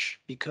 challenge,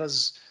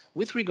 because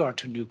with regard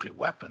to nuclear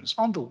weapons,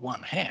 on the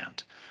one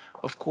hand,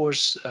 of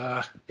course,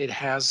 it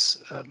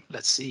has,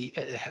 let's see,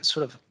 it has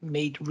sort of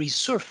made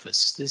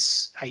resurface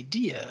this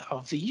idea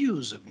of the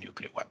use of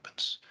nuclear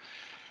weapons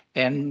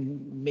and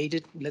made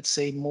it, let's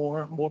say,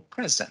 more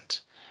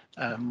present,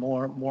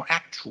 more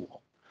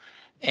actual.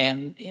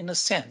 And in a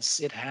sense,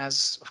 it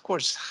has, of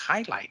course,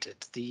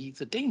 highlighted the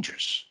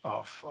dangers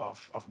of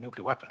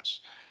nuclear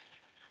weapons.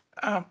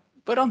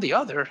 But on the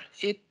other,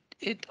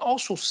 it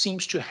also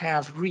seems to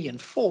have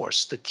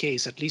reinforced the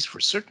case, at least for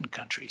certain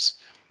countries,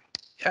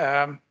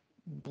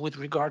 with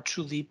regard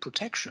to the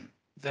protection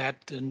that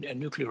a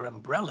nuclear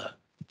umbrella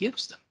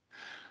gives them.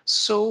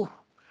 So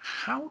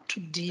how to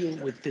deal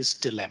with this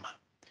dilemma?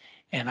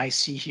 And I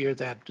see here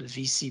that the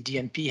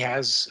VCDNP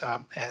has,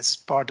 as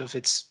part of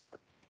its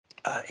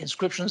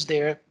inscriptions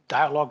there,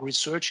 dialogue,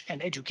 research,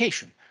 and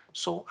education.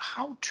 So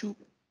how to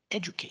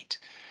educate?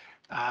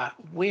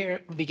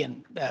 Where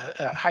begin?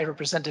 High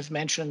Representative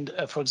mentioned,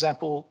 for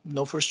example,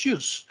 no first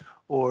use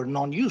or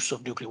non-use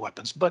of nuclear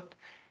weapons. But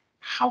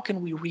how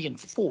can we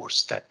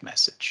reinforce that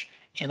message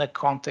in a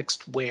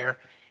context where,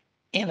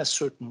 in a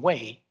certain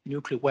way,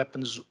 nuclear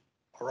weapons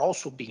are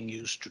also being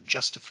used to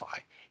justify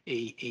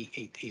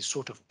a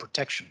sort of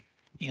protection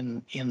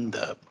in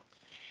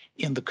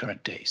the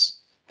current days?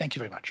 Thank you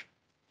very much.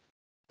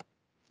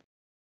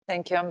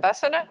 Thank you,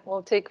 Ambassador.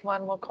 We'll take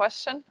one more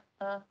question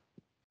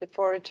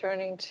before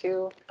returning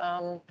to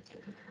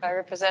High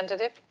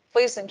Representative.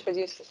 Please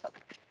introduce yourself.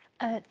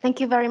 Thank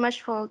you very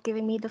much for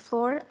giving me the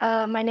floor.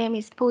 My name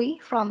is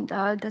Pui from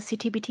the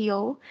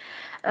CTBTO.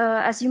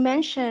 As you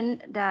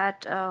mentioned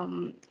that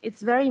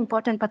it's very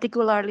important,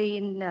 particularly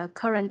in the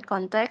current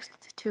context,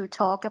 to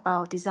talk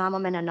about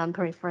disarmament and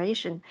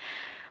non-proliferation.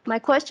 My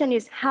question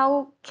is,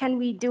 how can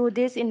we do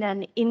this in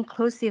an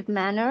inclusive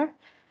manner,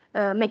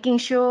 making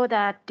sure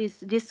that this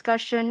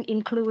discussion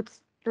includes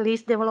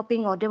least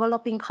developing or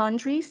developing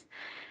countries?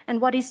 And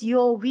what is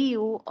your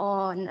view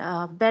on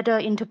better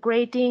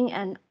integrating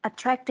and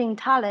attracting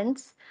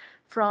talents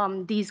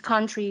from these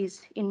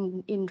countries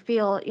in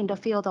the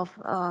field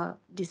of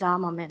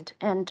disarmament?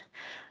 And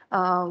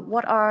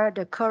what are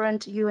the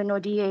current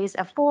UNODA's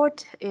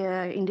efforts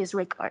in this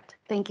regard?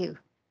 Thank you.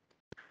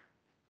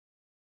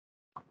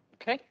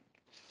 Okay.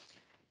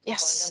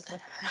 Yes.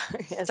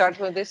 Start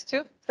with this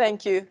too.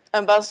 Thank you,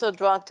 Ambassador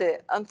Duarte.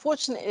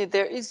 Unfortunately,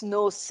 there is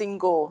no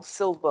single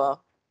silver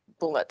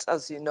bullet,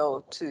 as you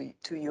know, to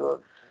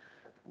your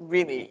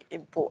really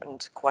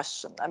important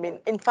question. I mean,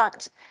 in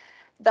fact,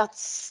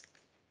 that's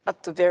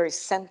at the very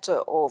center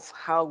of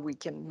how we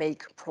can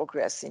make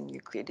progress in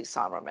nuclear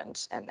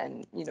disarmament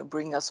and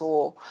bring us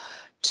all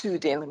to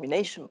the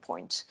elimination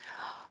point.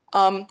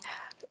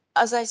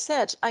 As I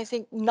said, I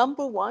think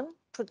number one,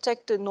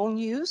 protect the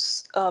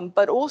non-use,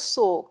 but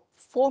also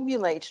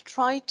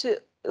try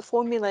to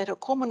formulate a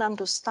common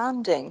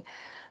understanding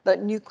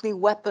that nuclear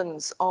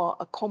weapons are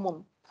a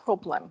common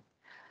problem.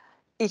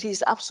 It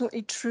is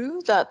absolutely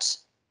true that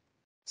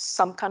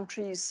some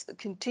countries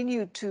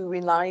continue to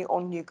rely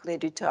on nuclear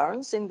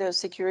deterrence in their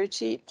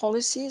security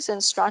policies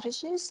and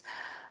strategies.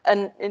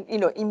 And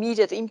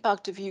immediate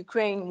impact of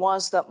Ukraine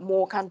was that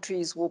more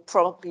countries will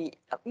probably,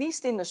 at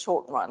least in the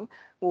short run,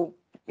 will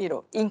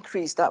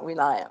increase that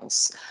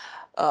reliance.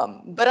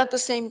 But at the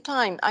same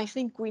time, I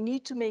think we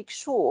need to make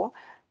sure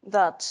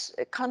that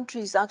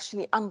countries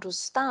actually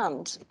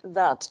understand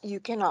that you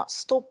cannot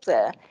stop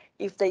there.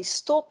 If they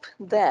stop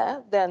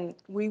there, then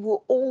they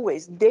will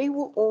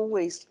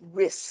always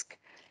risk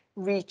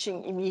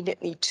reaching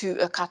immediately to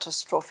a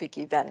catastrophic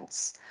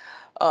events.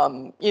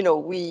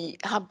 We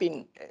have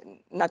been,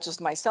 not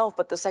just myself,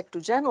 but the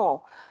Secretary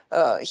General,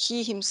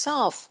 he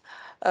himself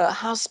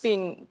has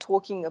been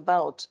talking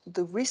about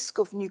the risk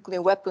of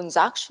nuclear weapons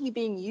actually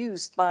being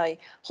used by,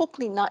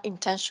 hopefully not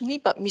intentionally,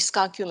 but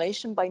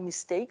miscalculation by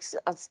mistakes,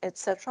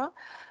 etc.,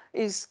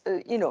 is,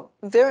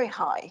 very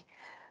high.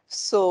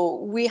 So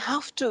we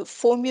have to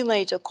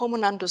formulate a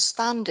common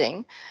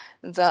understanding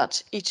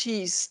that it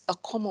is a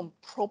common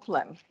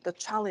problem, the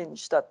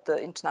challenge that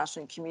the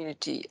international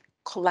community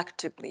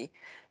collectively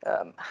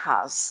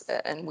has,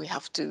 and we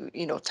have to,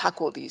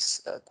 tackle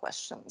these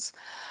questions.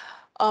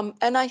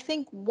 And I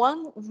think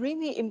one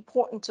really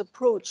important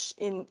approach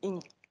in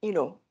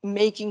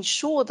making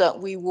sure that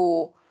we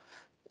will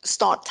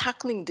start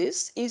tackling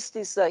this is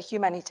this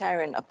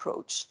humanitarian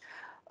approach.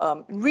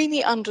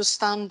 Really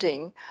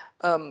understanding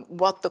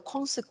what the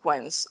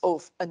consequence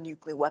of a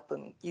nuclear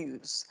weapon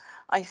use,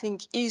 I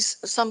think, is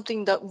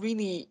something that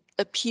really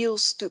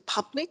appeals to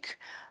public,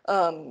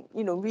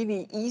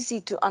 really easy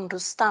to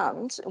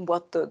understand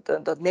what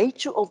the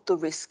nature of the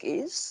risk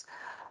is,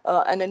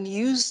 and then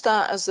use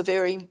that as a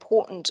very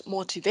important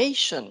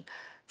motivation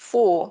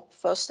for,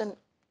 first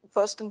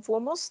and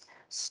foremost,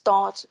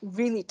 start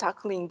really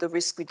tackling the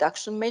risk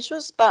reduction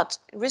measures. But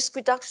risk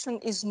reduction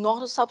is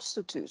not a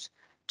substitute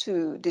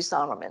to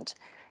disarmament.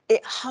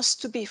 It has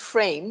to be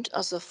framed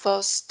as a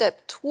first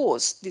step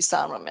towards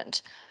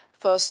disarmament,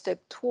 first step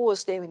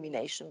towards the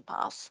elimination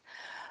path.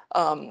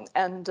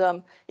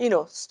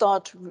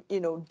 Start,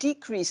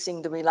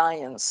 decreasing the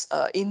reliance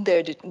in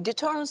their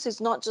deterrence is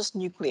not just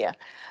nuclear.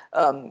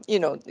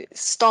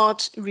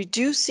 Start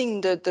reducing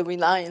the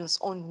reliance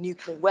on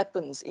nuclear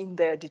weapons in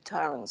their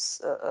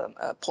deterrence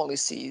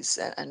policies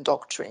and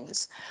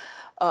doctrines.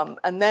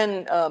 And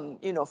then,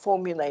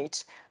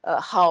 formulate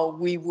how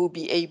we will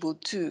be able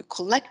to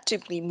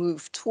collectively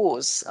move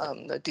towards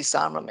the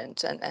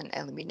disarmament and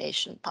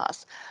elimination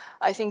path.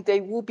 I think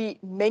there will be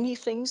many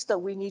things that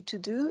we need to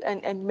do,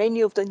 and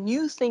many of the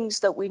new things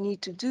that we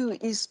need to do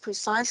is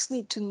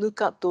precisely to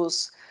look at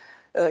those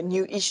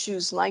new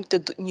issues like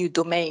the new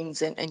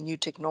domains and new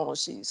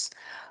technologies.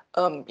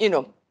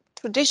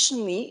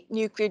 Traditionally,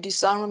 nuclear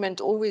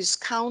disarmament always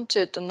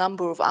counted the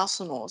number of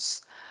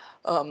arsenals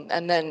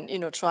and then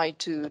try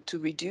to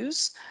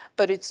reduce,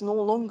 but it's no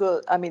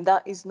longer. I mean,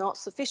 that is not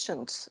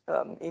sufficient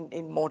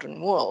in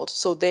modern world.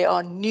 So there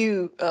are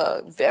new,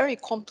 very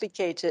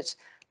complicated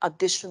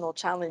additional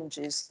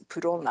challenges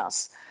put on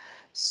us.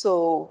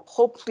 So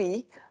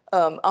hopefully,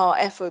 our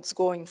efforts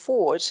going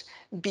forward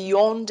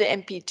beyond the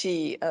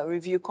NPT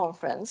review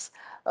conference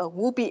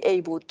will be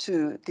able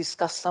to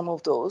discuss some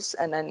of those,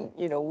 and then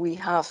we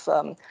have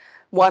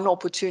one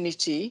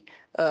opportunity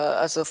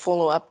as a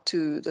follow-up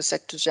to the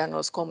Secretary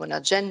General's common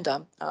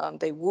agenda.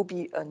 There will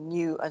be a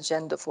new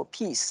agenda for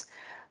peace,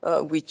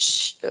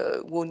 which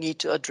will need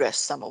to address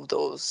some of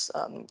those,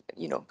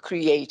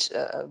 create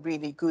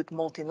really good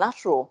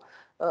multilateral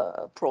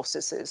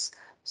processes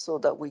so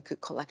that we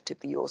could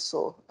collectively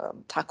also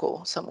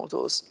tackle some of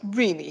those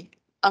really,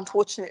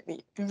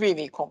 unfortunately,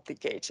 really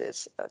complicated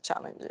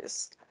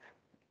challenges.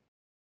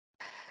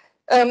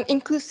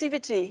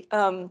 Inclusivity.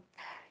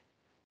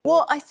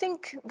 Well, I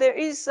think there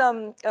is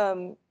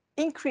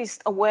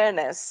increased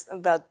awareness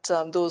that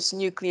those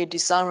nuclear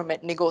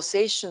disarmament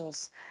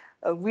negotiations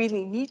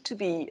really need to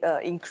be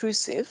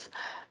inclusive.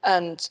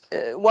 And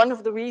one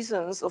of the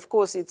reasons, of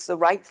course, it's the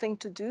right thing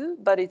to do,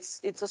 but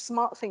it's a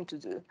smart thing to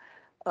do.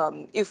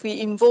 If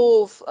we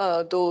involve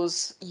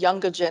those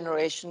younger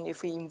generation,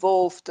 if we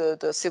involve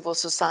the civil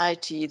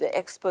society, the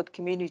expert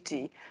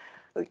community,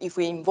 if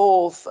we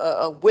involve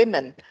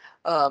women,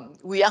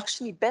 we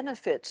actually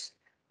benefit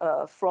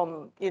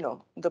from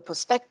the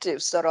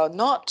perspectives that are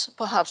not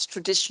perhaps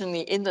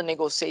traditionally in the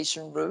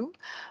negotiation room,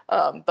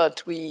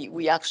 but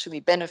we actually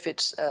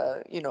benefit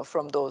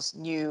from those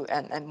new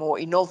and more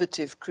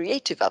innovative,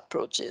 creative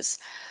approaches.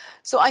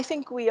 So I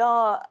think we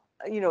are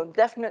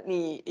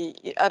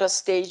definitely at a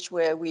stage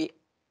where we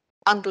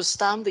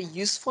understand the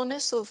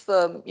usefulness of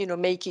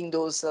making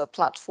those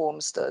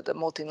platforms, the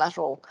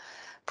multilateral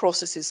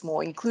processes,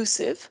 more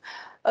inclusive.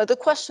 The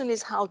question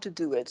is how to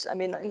do it. I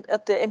mean,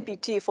 at the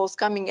NPT,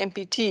 forthcoming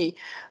NPT,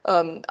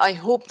 I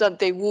hope that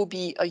there will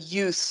be a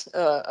youth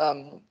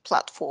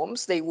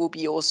platforms. There will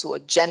be also a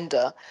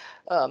gender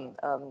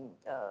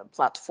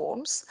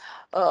platforms.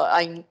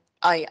 I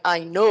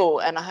know,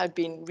 and I have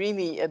been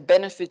really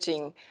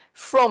benefiting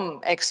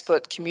from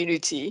expert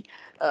community,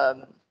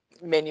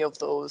 many of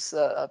those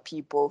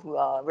people who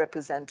are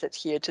represented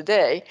here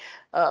today.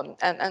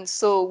 And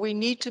so we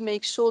need to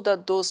make sure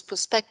that those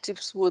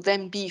perspectives will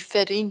then be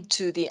fed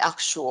into the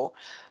actual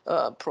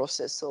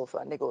process of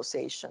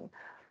negotiation.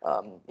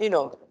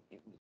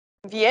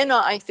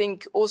 Vienna, I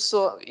think,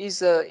 also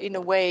is in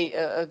a way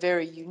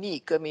very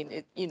unique. I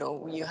mean,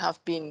 you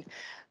have been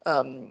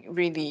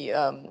really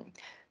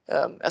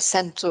a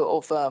center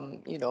of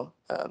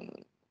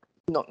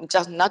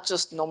not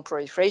just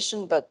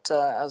non-proliferation, but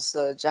as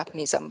the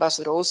Japanese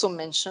ambassador also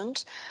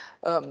mentioned,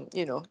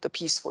 the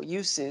peaceful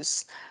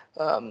uses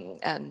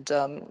and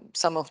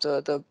some of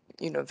the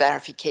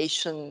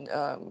verification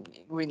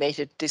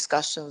related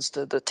discussions,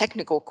 the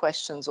technical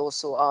questions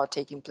also are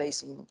taking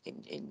place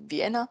in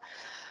Vienna.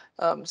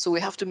 So we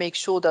have to make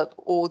sure that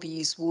all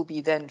these will be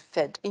then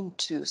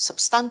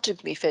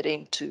substantively fed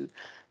into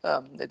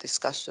the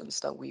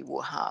discussions that we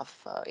will have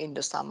in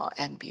the summer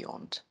and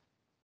beyond.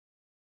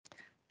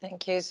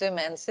 Thank you,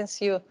 Izumi. And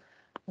since you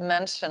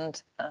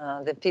mentioned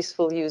the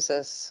peaceful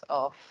uses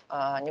of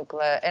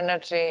nuclear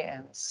energy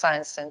and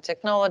science and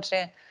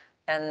technology,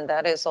 and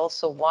that is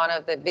also one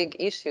of the big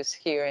issues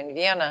here in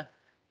Vienna,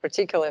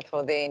 particularly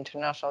for the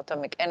International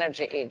Atomic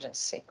Energy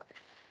Agency.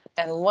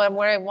 And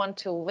where I want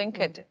to link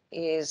it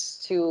is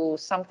to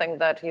something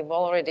that you've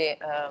already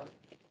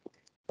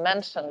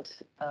mentioned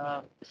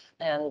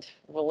and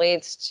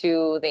relates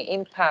to the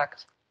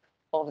impact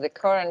of the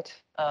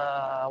current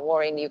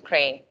war in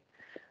Ukraine.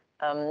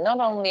 Not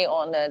only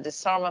on the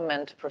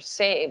disarmament per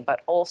se,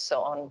 but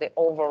also on the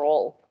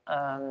overall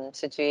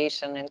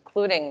situation,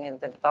 including in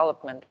the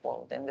development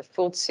world, in the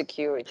food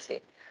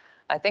security.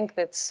 I think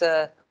that's,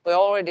 we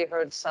already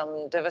heard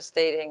some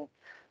devastating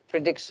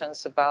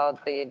predictions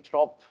about the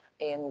drop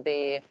in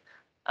the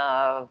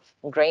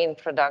grain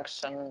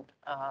production,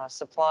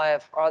 supply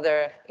of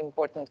other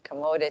important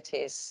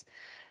commodities.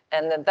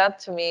 And that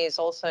to me is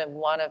also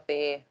one of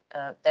the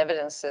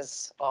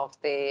evidences of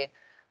the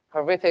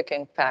horrific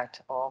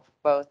impact of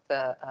both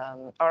the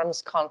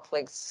arms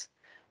conflicts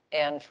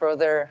and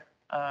further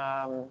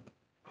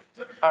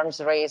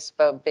arms race,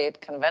 both be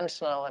it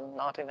conventional and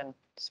not even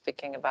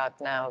speaking about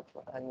now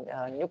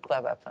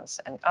nuclear weapons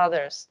and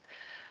others.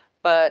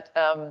 But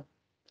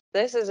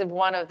this is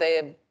one of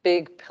the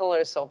big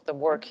pillars of the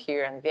work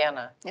here in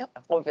Vienna,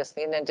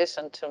 obviously, in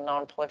addition to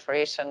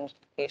non-proliferation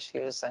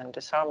issues and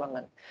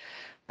disarmament.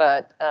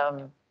 But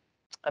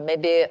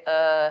maybe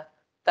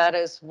that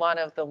is one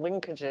of the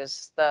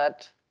linkages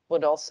that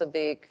would also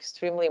be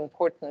extremely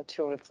important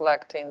to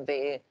reflect in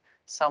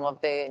some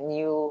of the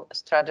new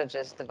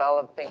strategies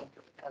developed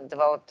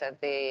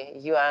at the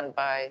UN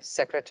by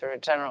Secretary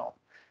General.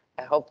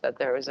 I hope that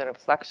there is a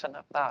reflection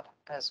of that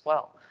as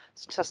well.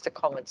 It's just a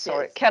comment,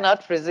 sorry, yes.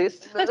 Cannot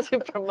resist to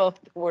promote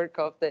the work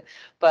of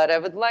but I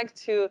would like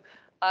to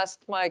ask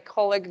my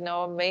colleague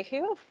Noah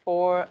Mayhew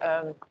for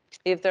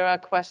if there are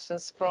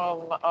questions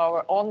from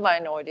our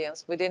online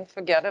audience. We didn't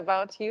forget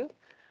about you.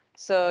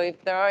 So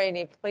if there are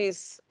any,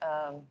 please,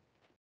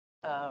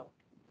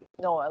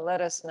 Noah,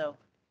 let us know.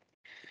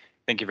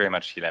 Thank you very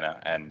much, Elena,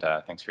 and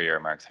thanks for your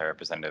remarks, High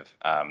Representative.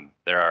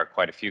 There are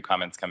quite a few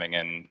comments coming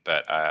in,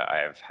 but I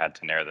have had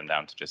to narrow them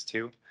down to just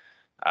two.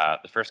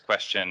 The first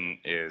question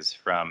is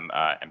from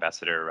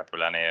Ambassador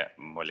Rapulane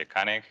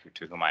Molikane,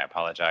 to whom I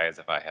apologize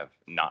if I have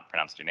not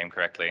pronounced your name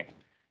correctly.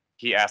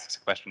 He asks a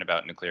question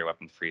about nuclear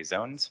weapon-free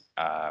zones.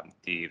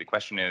 The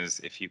question is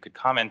if you could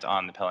comment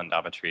on the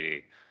Pelindaba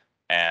Treaty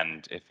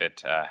and if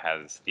it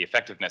has the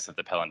effectiveness of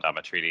the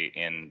Pelindaba Treaty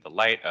in the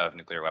light of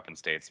nuclear weapon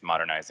states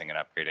modernizing and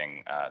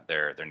upgrading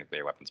their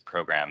nuclear weapons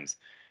programs.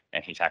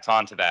 And he tacks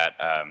on to that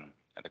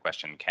the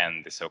question,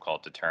 can the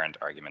so-called deterrent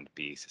argument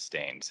be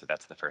sustained? So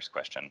that's the first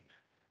question.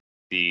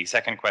 The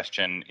second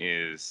question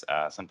is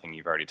something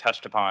you've already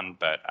touched upon,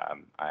 but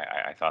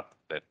I thought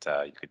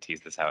that you could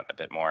tease this out a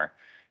bit more.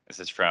 This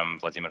is from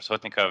Vladimir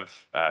Sotnikov,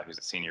 who's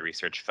a senior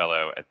research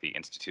fellow at the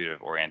Institute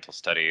of Oriental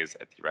Studies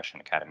at the Russian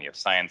Academy of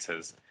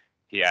Sciences.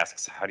 He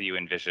asks, how do you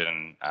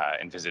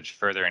envisage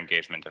further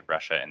engagement of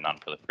Russia in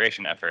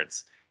non-proliferation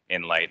efforts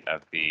in light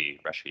of the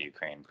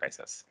Russia-Ukraine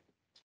crisis?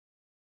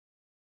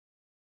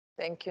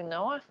 Thank you,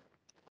 Noah.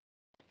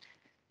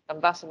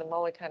 Ambassador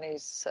Molikane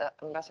is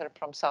ambassador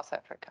from South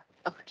Africa.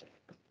 Okay.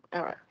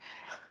 All right.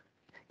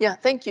 Yeah,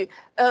 thank you.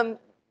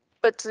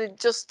 But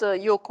just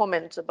your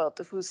comment about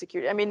the food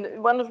security. I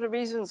mean, one of the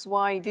reasons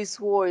why this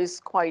war is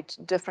quite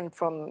different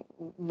from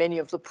many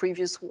of the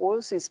previous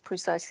wars is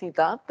precisely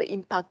that. The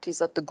impact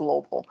is at the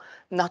global,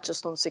 not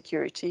just on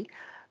security,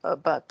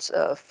 but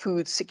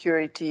food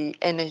security,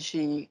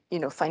 energy,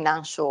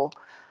 financial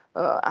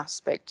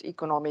aspect,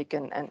 economic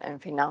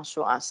and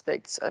financial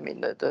aspects. I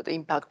mean, the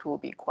impact will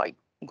be quite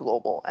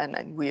global,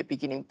 and we are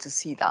beginning to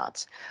see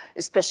that,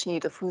 especially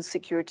the food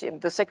security.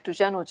 And the Secretary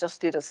General just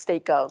did a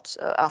stakeout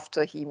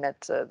after he met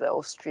the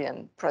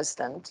Austrian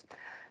president,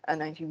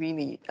 and he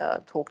really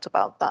talked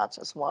about that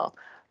as well.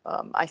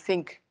 I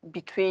think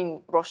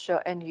between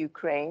Russia and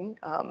Ukraine,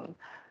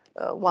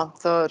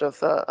 1/3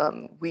 of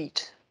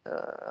wheat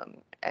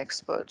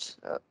exports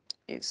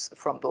is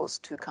from those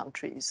two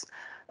countries.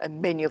 And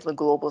many of the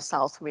global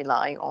south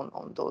rely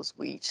on those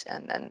wheat,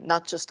 and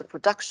not just the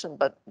production,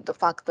 but the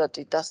fact that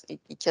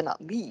it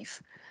cannot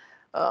leave.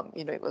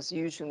 It was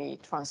usually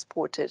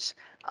transported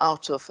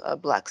out of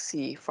Black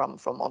Sea from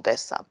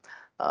Odessa,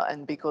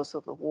 and because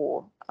of the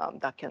war,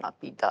 that cannot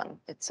be done,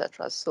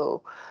 etc.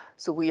 So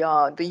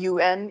the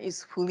UN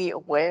is fully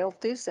aware of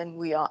this, and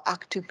we are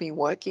actively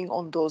working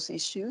on those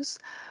issues.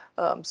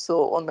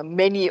 So on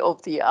many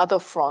of the other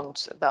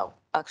fronts that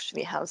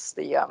actually has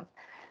the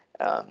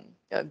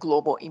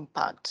global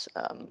impact,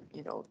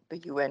 the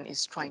UN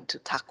is trying to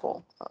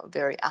tackle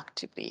very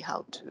actively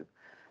how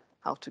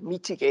to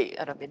mitigate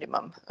at a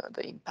minimum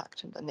the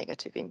impact and the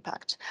negative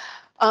impact.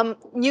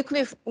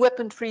 Nuclear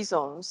weapon-free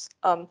zones.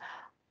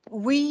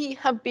 We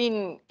have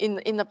been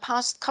in the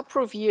past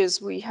couple of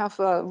years. We have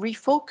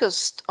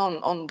refocused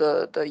on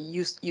the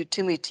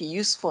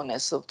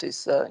usefulness of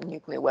these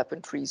nuclear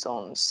weapon-free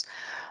zones.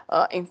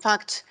 In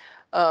fact.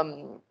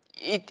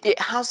 It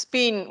has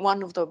been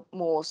one of the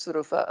more sort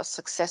of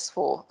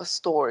successful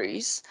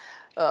stories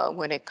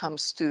when it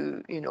comes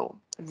to,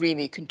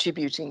 really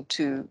contributing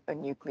to a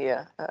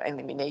nuclear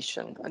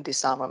elimination and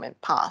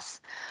disarmament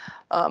path.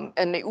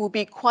 And it will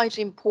be quite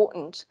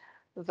important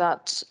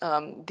that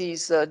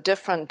these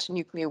different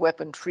nuclear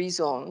weapon-free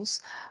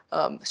zones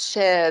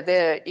share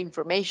their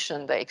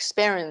information, their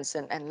experience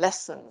and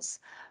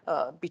lessons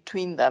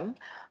between them,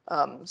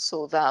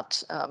 so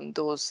that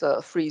those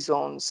free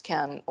zones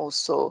can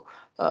also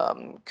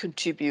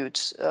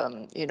contribute,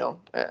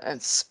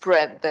 and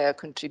spread their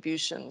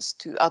contributions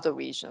to other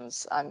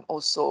regions. I'm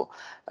also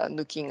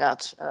looking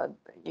at,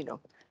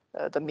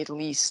 the Middle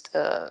East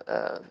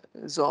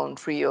zone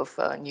free of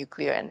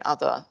nuclear and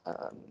other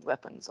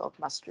weapons of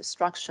mass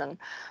destruction.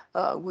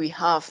 We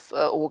have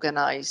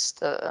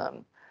organized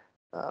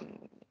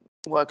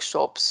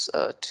workshops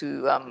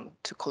to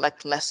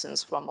collect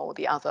lessons from all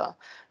the other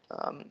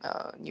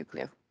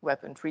nuclear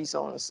weapon-free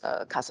zones.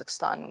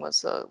 Kazakhstan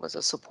was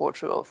a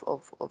supporter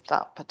of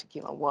that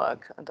particular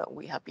work that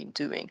we have been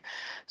doing.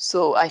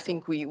 So I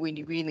think we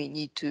really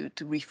need to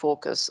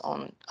refocus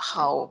on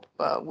how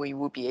we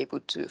will be able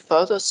to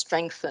further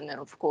strengthen, and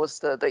of course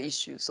the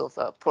issues of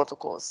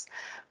protocols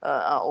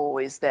are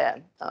always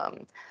there.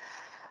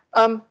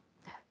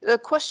 The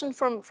question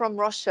from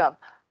Russia.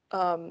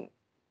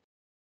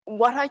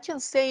 What I can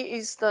say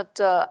is that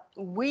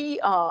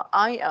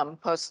I am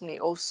personally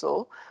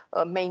also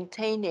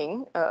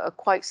maintaining a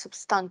quite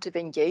substantive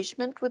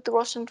engagement with the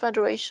Russian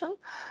Federation.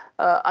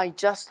 I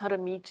just had a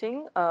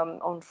meeting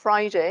on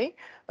Friday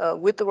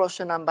with the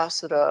Russian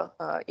ambassador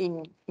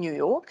in New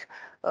York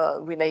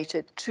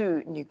related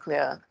to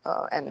nuclear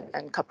and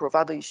a couple of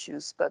other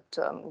issues, but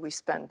we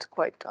spent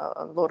quite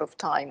a lot of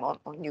time on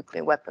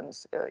nuclear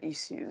weapons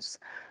issues.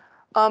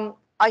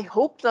 I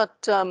hope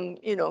that,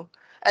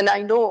 and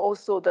I know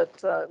also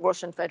that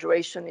Russian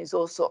Federation is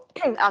also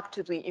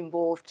actively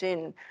involved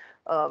in,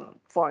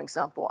 for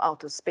example,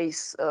 outer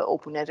space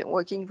open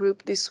networking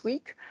group this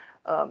week.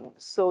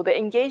 So the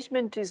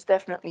engagement is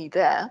definitely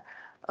there.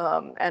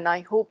 And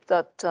I hope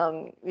that,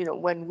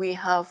 when we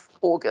have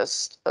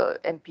August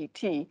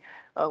NPT,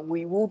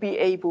 we will be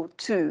able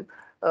to,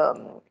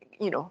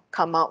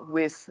 come up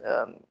with,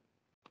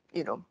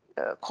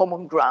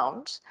 common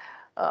ground.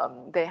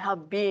 There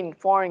have been,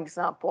 for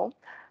example,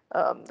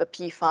 the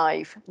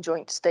P5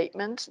 joint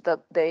statement that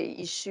they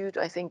issued,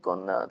 I think,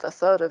 on the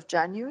 3rd of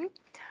January.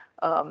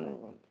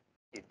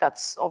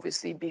 That's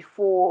obviously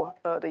before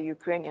the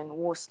Ukrainian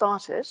war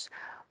started,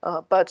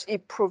 but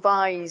it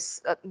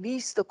provides at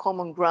least the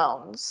common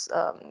grounds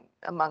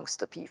amongst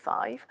the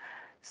P5.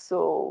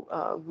 So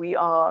we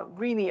are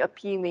really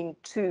appealing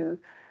to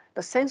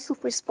the sense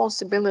of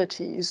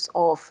responsibilities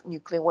of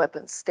nuclear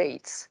weapon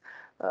states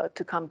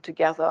to come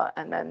together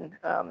and then,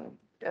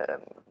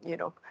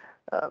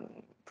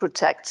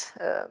 protect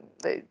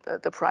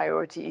the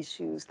priority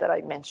issues that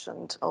I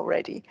mentioned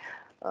already.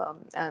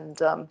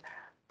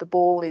 The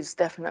ball is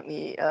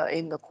definitely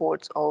in the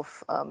court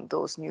of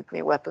those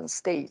nuclear weapon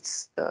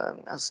states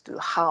as to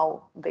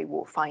how they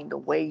will find a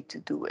way to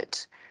do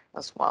it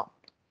as well.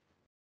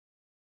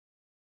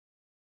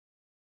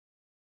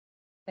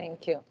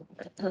 Thank you,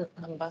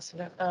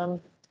 Ambassador.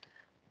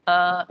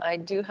 I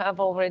do have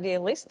already a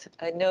list.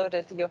 I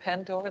noted your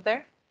hand over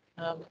there.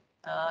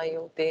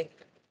 You'll be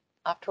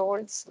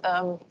afterwards.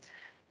 I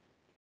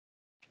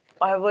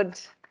would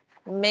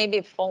maybe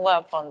follow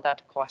up on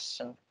that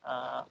question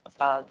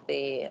about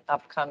the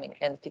upcoming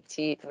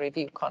NPT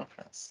review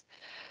conference.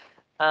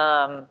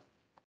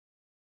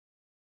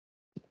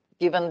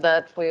 Given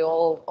that we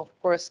all, of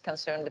course,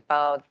 concerned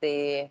about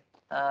the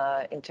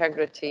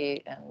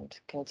integrity and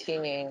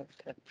continuing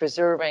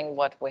preserving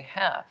what we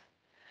have,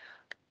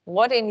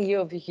 what in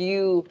your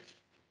view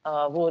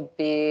would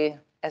be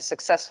a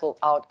successful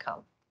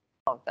outcome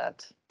of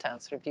that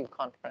 10th review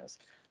conference?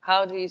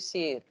 How do you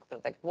see it?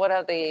 Like, what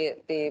are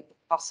the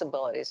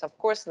possibilities? Of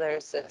course,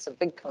 it's a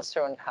big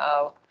concern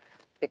how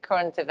the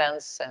current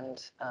events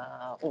and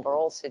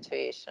overall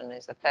situation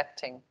is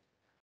affecting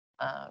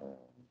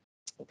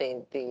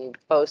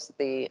both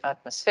the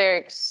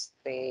atmospherics,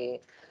 the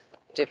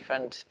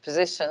different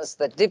positions,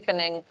 the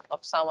deepening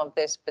of some of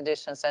these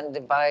positions and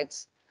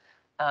divides.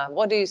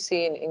 What do you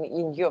see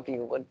in your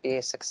view would be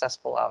a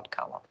successful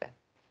outcome of the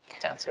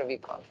 10th review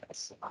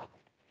conference?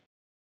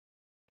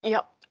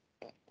 Yeah,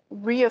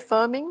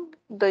 reaffirming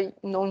the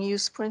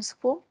non-use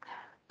principle,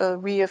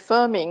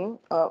 reaffirming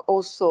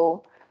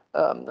also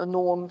the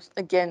norms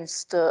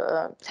against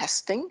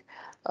testing.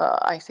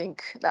 I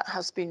think that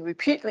has been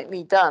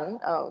repeatedly done.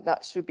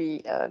 That should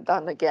be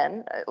done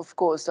again. Of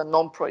course, the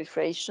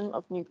non-proliferation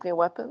of nuclear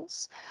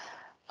weapons.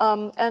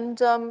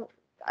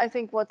 I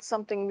think what's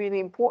something really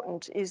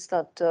important is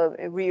that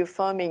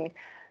reaffirming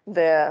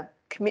their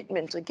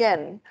commitment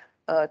again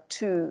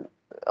to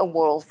a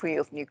world free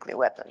of nuclear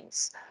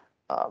weapons.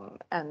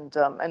 And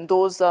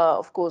those are,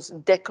 of course,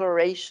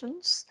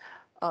 declarations.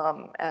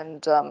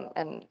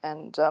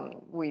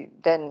 We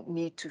then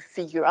need to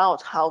figure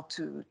out how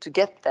to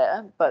get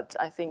there. But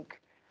I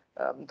think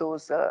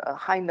those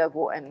high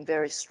level and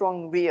very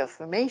strong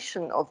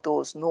reaffirmation of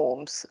those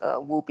norms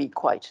will be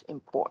quite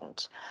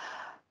important.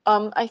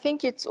 I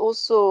think it's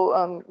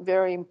also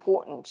very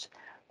important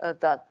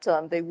that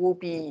there will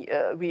be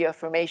a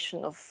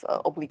reaffirmation of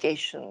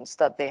obligations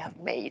that they have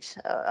made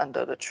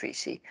under the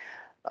treaty.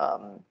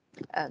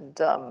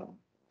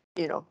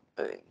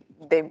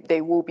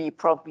 There will be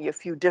probably a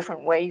few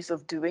different ways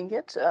of doing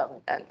it,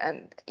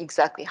 and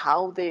exactly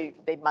how they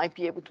might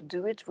be able to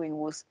do it, we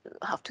will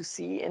have to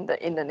see in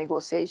the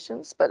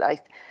negotiations. But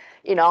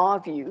in our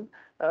view,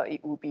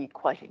 it will be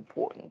quite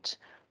important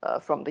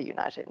from the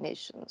United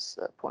Nations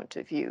point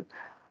of view.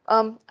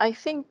 I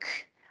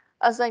think,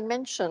 as I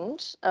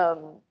mentioned,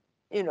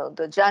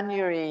 the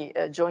January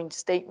joint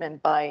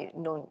statement by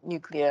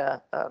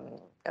nuclear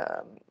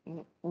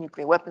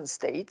weapon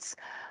states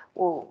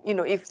or,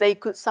 if they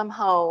could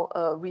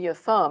somehow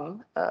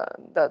reaffirm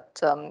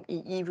that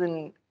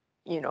even,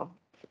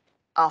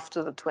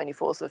 after the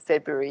 24th of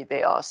February,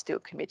 they are still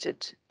committed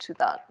to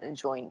that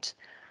joint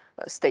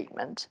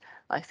statement,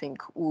 I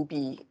think will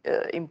be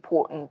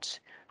important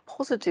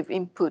positive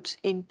input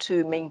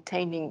into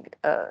maintaining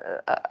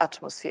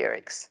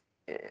atmospherics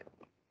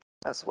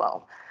as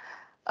well.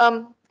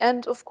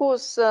 And of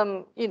course,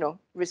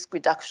 risk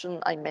reduction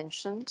I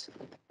mentioned,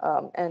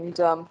 and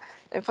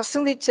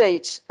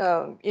facilitate,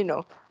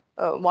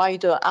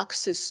 wider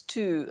access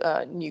to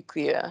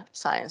nuclear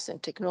science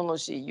and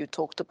technology. You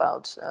talked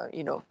about,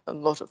 a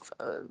lot of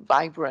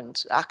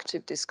vibrant,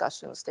 active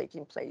discussions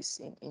taking place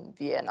in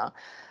Vienna.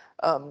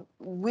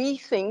 We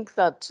think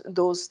that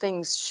those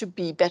things should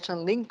be better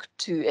linked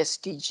to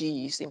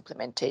SDGs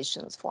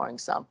implementations, for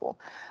example,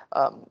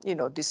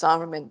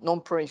 disarmament,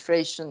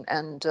 non-proliferation,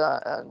 and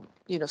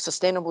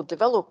sustainable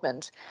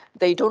development.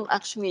 They don't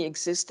actually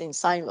exist in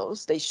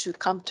silos. They should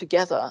come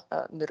together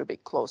a little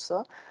bit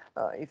closer.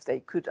 If they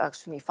could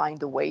actually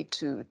find a way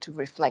to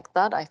reflect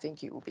that, I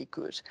think it would be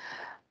good.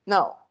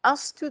 Now,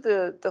 as to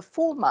the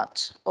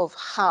format of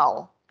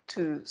how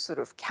to sort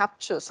of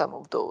capture some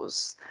of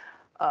those,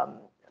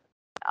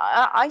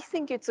 I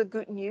think it's a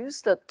good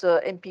news that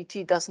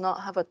NPT does not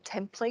have a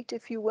template,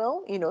 if you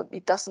will.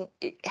 It doesn't.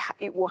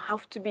 It will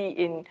have to be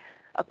in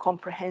a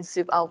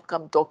comprehensive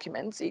outcome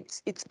document.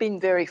 It's been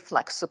very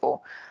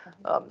flexible.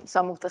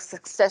 Some of the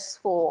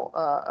successful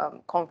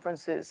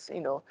conferences,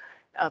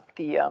 at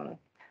the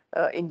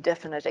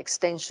indefinite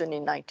extension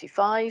in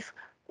 '95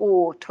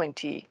 or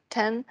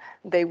 2010,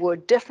 they were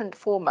different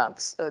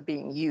formats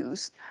being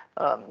used.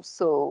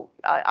 So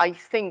I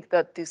think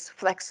that this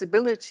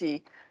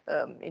flexibility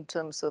in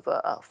terms of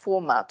a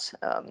format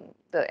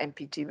the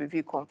NPT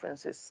review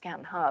conferences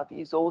can have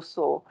is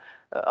also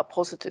a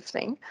positive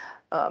thing.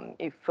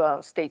 If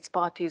states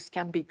parties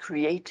can be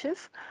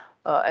creative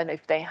and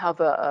if they have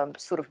a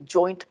sort of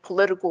joint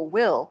political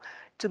will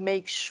to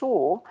make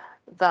sure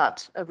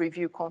that a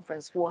review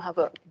conference will have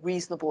a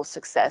reasonable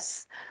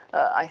success,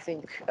 I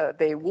think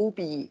there will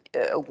be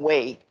a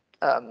way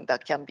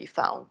that can be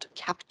found to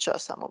capture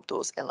some of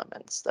those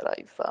elements that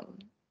I've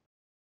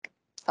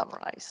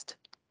summarized.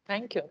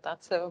 Thank you.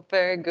 That's a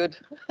very good,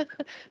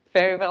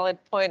 very valid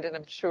point, and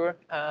I'm sure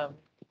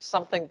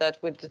something that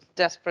we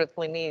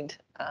desperately need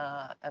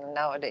and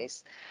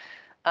nowadays.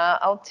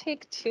 I'll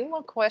take two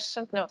more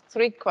questions, no,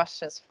 three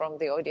questions from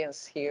the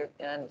audience here,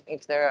 and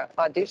if there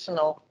are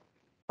additional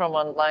from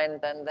online,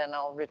 then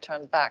I'll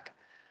return back.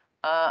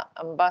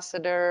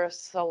 Ambassador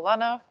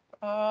Solana,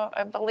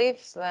 I believe,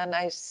 then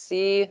I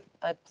see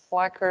a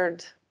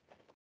placard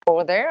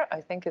over there. I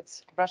think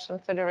it's Russian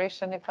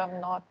Federation, if I'm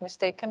not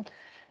mistaken.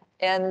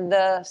 And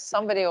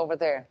somebody over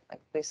there,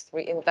 like these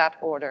three in that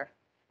order.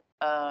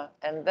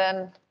 And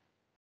then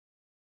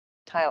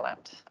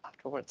Thailand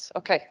afterwards.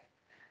 Okay,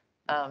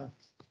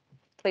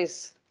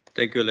 please.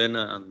 Thank you,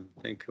 Elena, and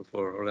thank you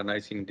for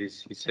organizing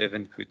this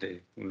event with the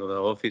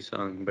office.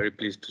 I'm very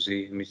pleased to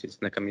see Mrs.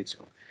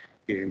 Nakamitsu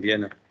here in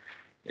Vienna.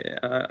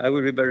 I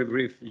will be very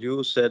brief.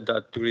 You said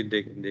that during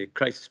the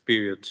crisis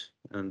period,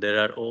 and there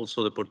are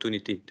also the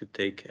opportunity to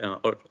take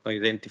or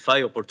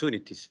identify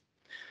opportunities.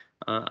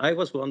 I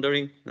was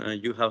wondering,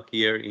 you have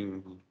here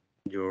in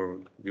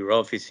your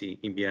office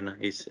in Vienna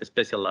is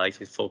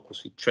specialized, is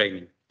focused in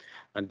training,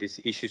 and this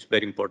issue is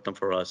very important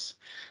for us.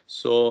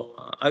 So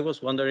I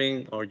was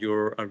wondering, or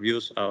your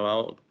views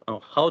about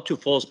how to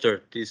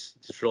foster this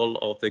role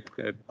of the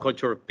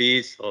culture of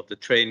peace, of the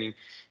training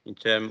in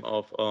terms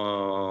of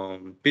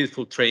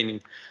peaceful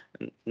training,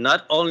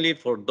 not only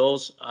for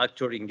those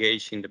actors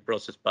engaged in the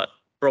process, but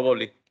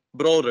probably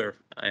broader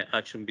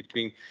action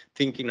between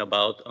thinking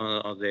about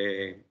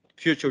the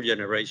future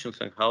generations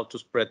and how to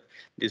spread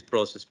this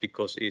process,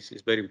 because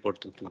it's very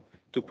important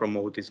to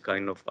promote this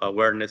kind of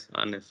awareness,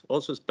 and it's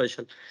also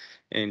special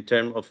in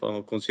terms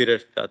of consider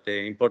that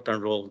the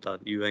important role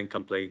that UN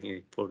can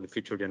play for the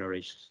future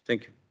generations.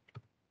 Thank you.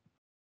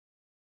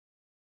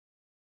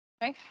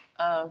 Okay,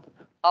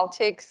 I'll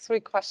take three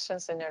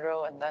questions in a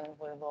row and then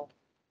we will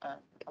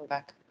come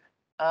back.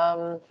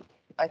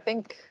 I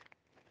think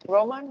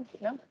Roman,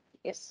 no?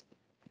 Yes.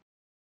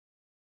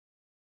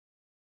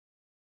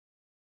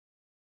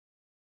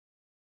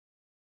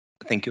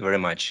 Thank you very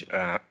much.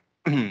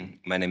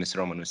 My name is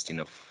Roman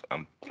Ustinov.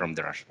 I'm from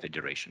the Russian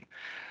Federation.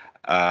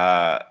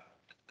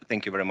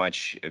 Thank you very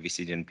much,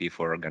 VCDNP,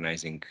 for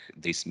organizing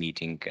this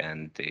meeting,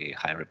 and the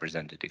High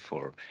Representative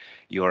for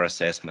your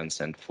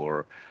assessments and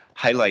for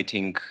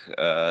highlighting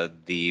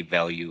the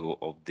value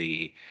of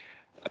the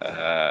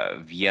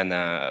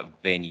Vienna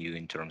venue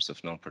in terms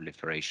of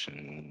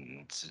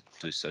non-proliferation,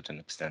 to a certain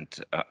extent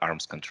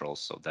arms control,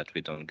 so that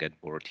we don't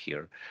get bored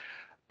here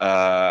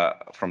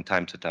from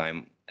time to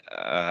time.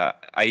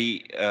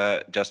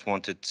 I just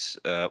wanted,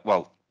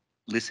 well,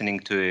 listening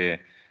to a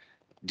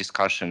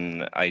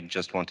discussion, I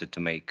just wanted to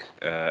make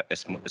a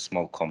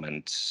small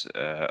comment,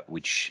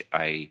 which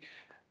I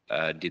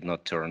did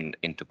not turn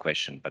into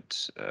question,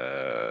 but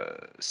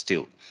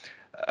still.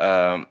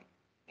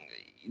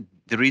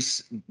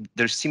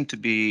 there seemed to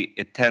be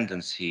a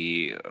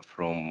tendency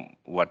from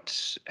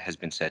what has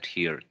been said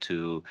here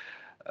to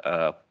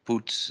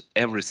put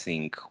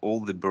everything, all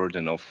the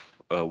burden of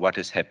what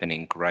is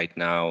happening right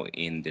now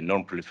in the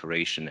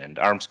non-proliferation and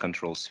arms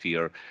control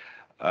sphere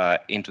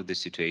into the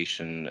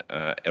situation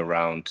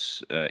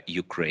around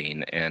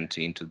Ukraine and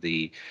into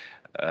the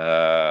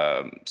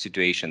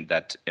situation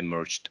that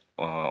emerged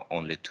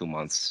only 2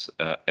 months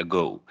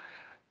ago.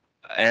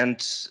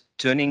 And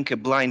turning a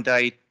blind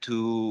eye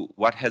to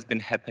what has been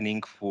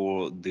happening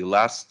for the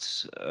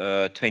last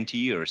 20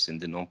 years in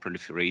the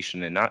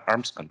non-proliferation and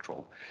arms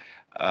control,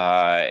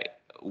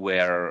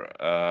 where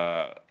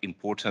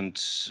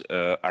important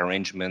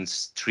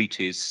arrangements,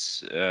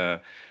 treaties,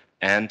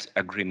 and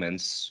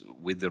agreements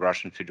with the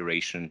Russian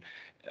Federation,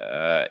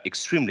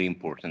 extremely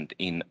important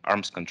in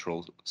arms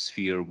control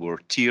sphere, were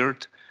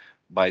tiered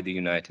by the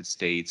United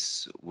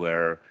States,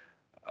 where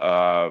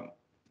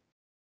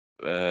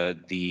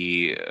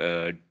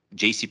the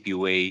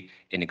JCPOA,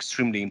 an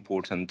extremely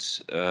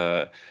important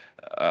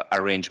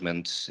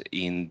arrangement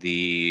in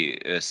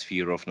the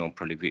sphere of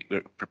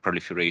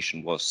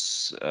non-proliferation,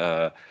 was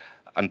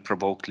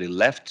unprovokedly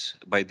left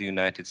by the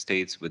United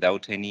States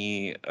without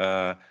any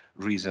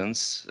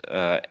reasons,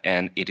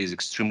 and it is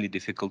extremely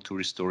difficult to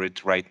restore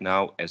it right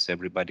now, as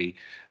everybody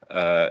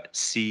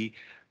see.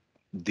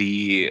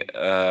 The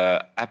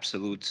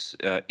absolute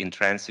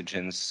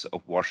intransigence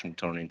of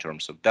Washington in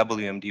terms of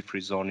WMD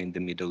free zone in the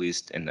Middle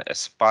East, and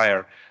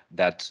aspire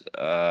that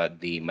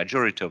the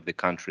majority of the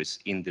countries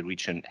in the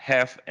region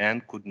have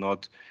and could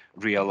not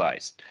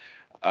realize.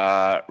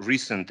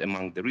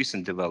 Among the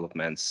recent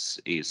developments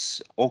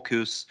is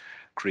AUKUS,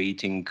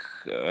 creating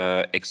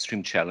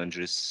extreme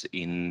challenges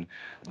in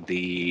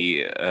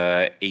the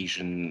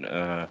Asian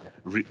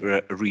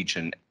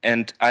region.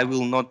 And I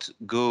will not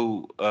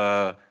go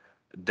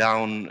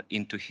down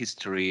into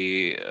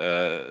history,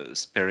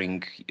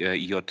 sparing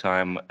your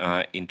time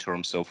in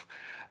terms of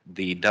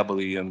the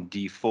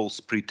WMD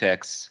false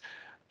pretext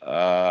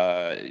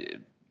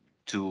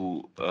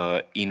to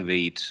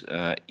invade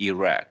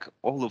Iraq.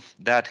 All of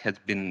that has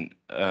been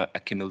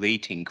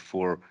accumulating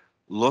for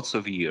lots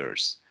of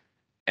years,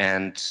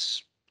 and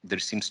there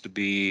seems to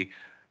be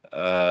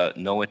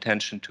no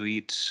attention to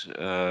it.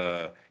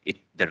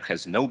 There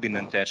has no been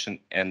attention,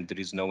 and there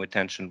is no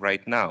attention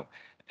right now.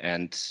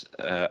 And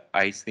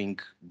I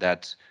think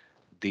that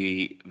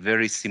the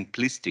very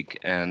simplistic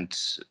and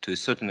to a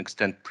certain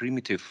extent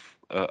primitive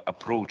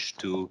approach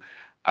to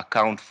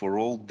account for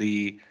all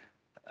the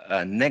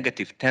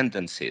negative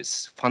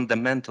tendencies,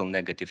 fundamental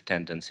negative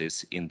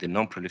tendencies in the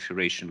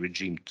non-proliferation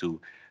regime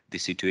to the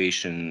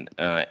situation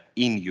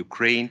in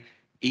Ukraine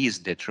is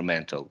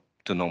detrimental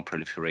to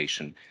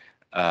non-proliferation,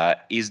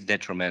 is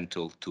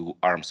detrimental to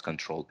arms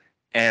control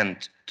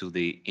and to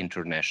the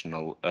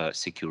international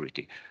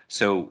security.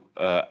 So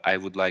I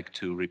would like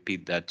to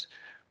repeat that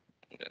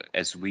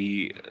as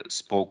we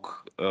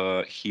spoke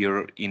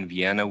here in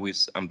Vienna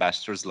with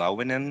Ambassador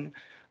Zlauvinen,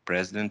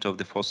 president of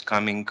the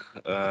forthcoming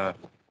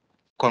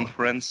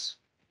conference,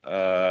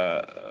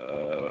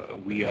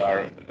 we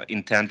are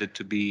intended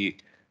to be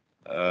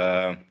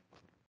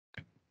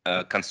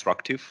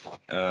constructive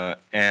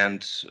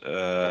and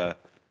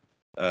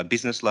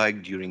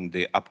businesslike during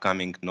the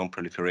upcoming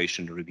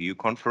non-proliferation review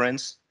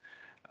conference.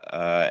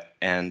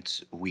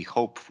 And we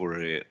hope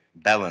for a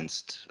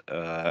balanced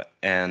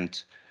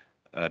and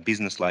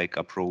businesslike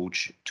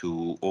approach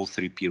to all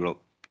three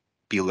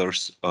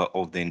pillars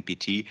of the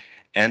NPT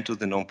and to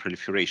the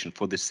non-proliferation,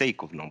 for the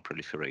sake of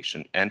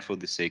non-proliferation and for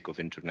the sake of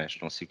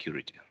international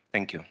security.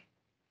 Thank you.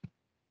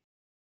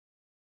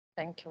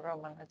 Thank you,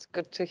 Roman. It's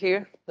good to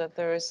hear that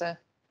there is a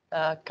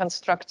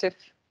constructive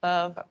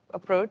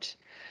approach.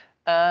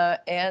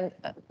 And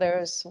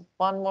there's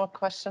one more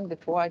question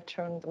before I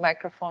turn the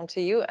microphone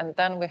to you, and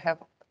then we have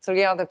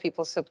 3 other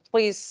people. So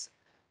please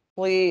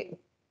be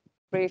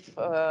brief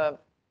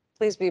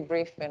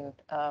in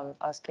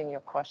asking your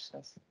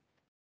questions.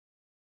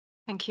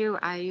 Thank you.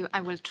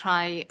 I will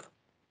try.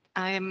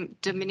 I am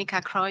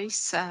Dominika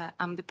Kreuz.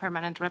 I'm the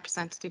permanent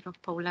representative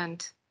of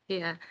Poland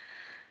here.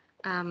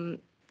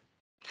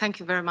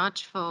 Thank you very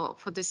much for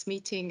this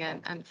meeting,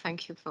 and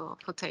thank you for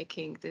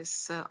taking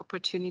this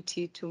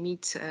opportunity to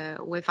meet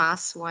with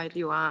us while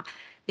you are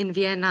in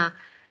Vienna.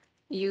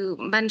 You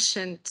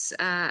mentioned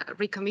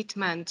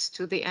recommitment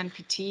to the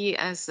NPT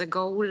as a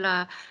goal.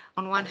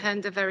 On one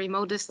hand, a very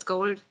modest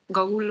goal,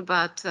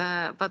 but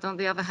on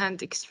the other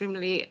hand,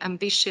 extremely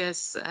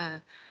ambitious,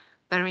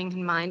 bearing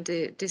in mind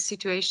the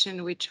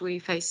situation which we're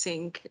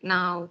facing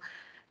now.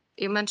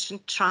 You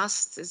mentioned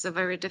trust is a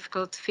very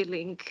difficult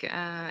feeling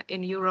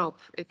in Europe.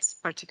 It's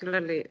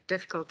particularly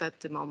difficult at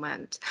the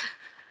moment.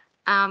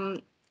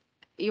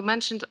 You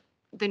mentioned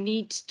the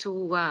need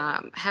to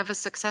have a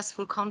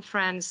successful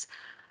conference.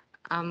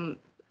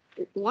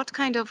 What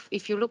kind of,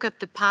 if you look at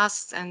the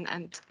past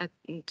and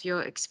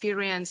your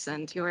experience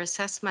and your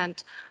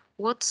assessment,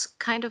 what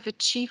kind of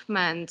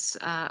achievements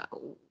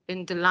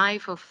in the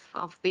life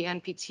of the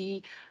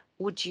NPT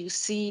would you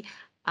see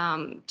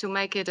to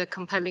make it a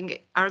compelling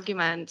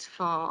argument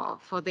for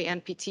the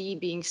NPT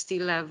being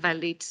still a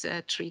valid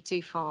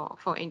treaty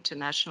for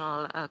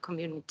international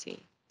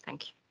community.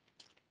 Thank you.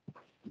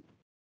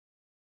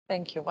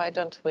 Thank you. Why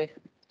don't we?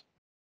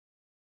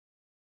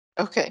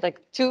 Okay. Like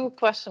 2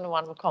 questions,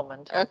 1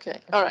 comment. Okay,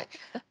 all right.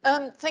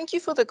 Thank you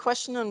for the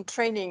question on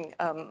training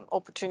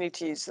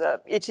opportunities.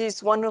 It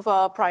is one of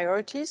our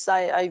priorities.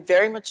 I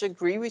very much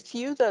agree with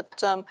you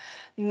that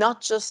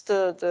not just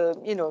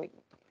the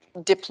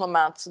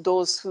diplomats,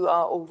 those who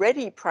are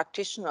already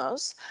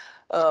practitioners,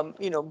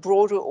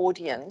 broader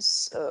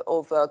audience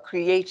of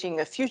creating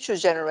a future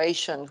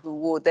generation who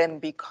will then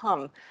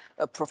become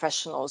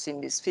professionals in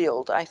this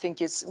field. I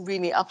think it's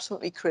really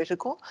absolutely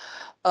critical.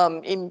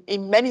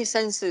 In many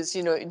senses,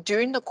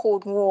 during the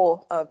Cold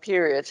War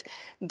period,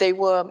 there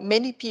were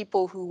many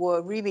people who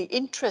were really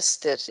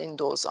interested in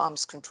those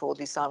arms control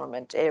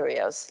disarmament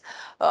areas.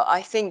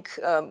 I think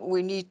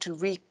we need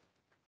to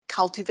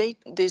cultivate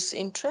this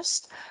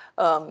interest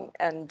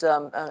and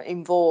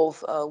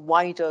involve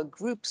wider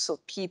groups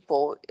of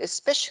people,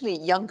 especially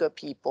younger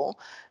people,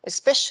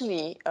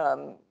 especially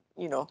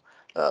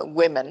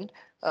women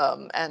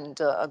and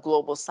a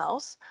global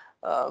South.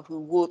 Who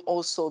would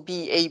also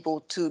be able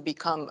to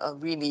become a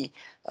really,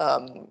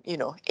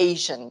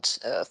 agent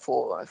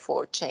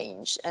for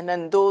change. And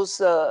then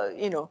those,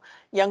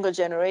 younger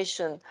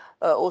generation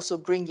also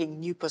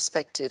bringing new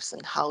perspectives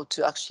and how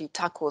to actually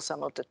tackle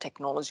some of the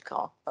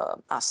technological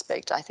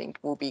aspect, I think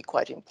will be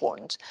quite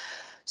important.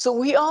 So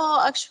we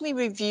are actually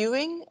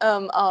reviewing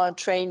our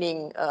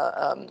training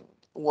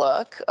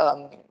work.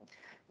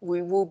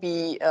 We will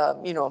be,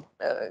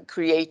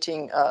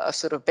 creating a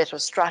sort of better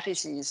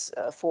strategies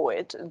for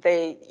it.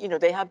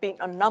 There have been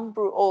a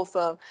number of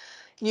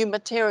new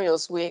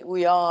materials.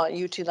 We are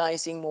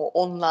utilizing more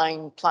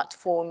online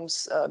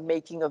platforms,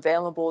 making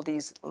available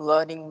these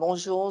learning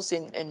modules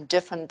in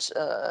different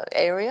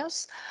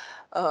areas.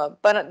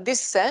 But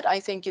this said, I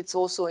think it's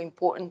also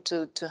important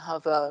to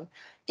have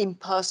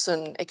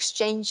in-person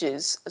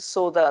exchanges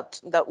so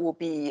that will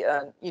be,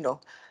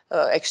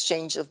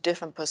 exchange of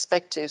different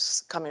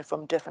perspectives coming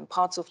from different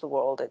parts of the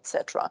world,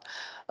 etc.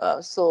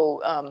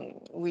 So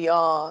we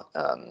are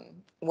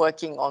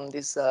working on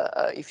this,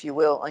 if you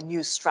will, a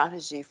new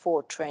strategy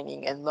for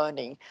training and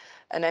learning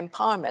and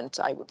empowerment,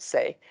 I would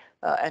say,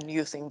 and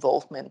youth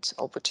involvement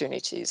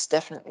opportunities,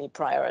 definitely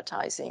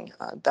prioritizing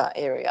that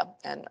area.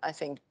 And I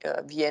think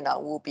Vienna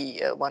will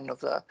be one of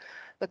the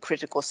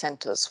critical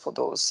centers for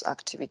those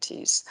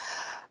activities.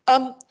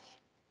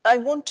 I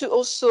want to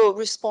also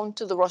respond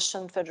to the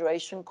Russian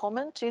Federation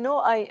comment.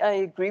 I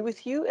agree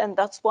with you, and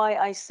that's why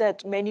I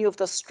said many of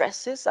the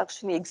stresses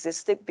actually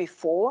existed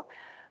before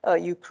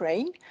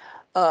Ukraine.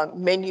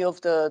 Many of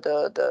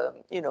the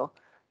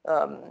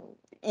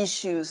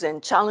issues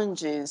and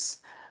challenges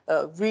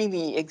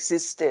really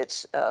existed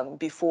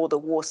before the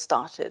war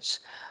started.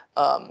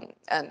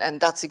 And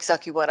that's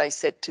exactly what I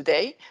said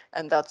today,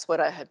 and that's what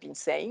I have been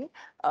saying.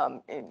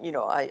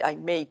 I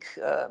make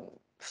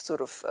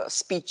sort of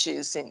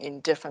speeches in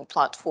different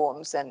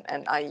platforms,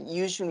 and I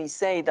usually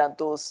say that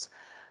those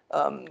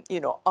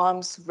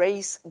arms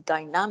race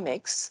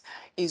dynamics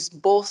is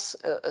both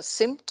a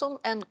symptom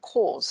and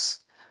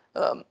cause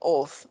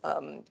of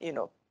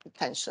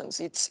tensions.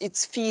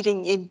 It's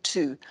feeding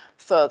into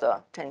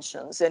further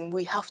tensions, and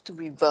we have to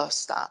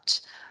reverse that.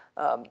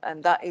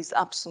 And that is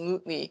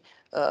absolutely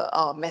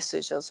our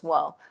message as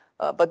well.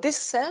 But this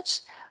said,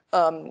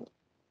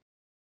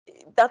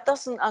 that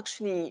doesn't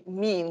actually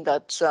mean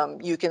that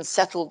you can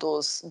settle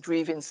those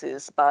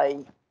grievances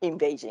by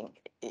invading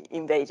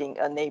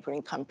a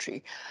neighboring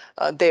country.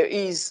 There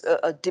is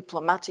a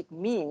diplomatic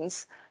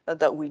means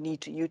that we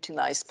need to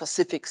utilize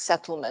pacific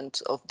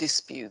settlement of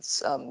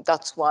disputes.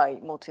 That's why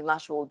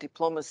multilateral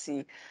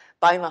diplomacy,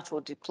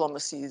 bilateral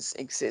diplomacies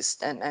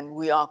exist, and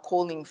we are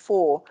calling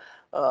for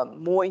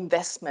more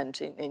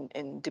investment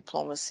in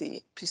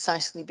diplomacy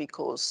precisely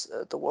because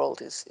the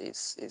world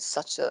is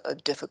such a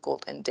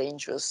difficult and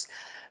dangerous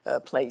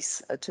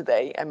place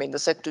today. I mean, the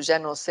Secretary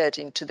General said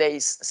in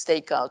today's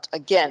stakeout,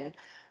 again,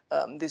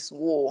 this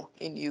war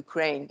in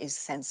Ukraine is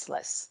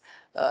senseless.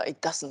 It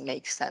doesn't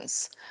make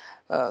sense.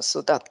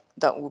 So that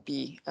will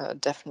be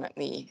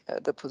definitely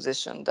the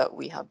position that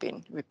we have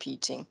been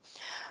repeating.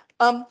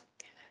 A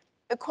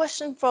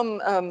question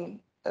from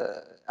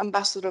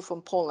Ambassador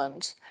from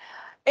Poland.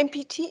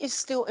 NPT is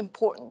still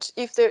important.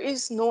 If there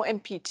is no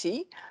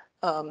NPT,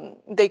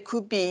 there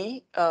could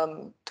be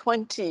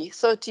 20,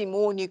 30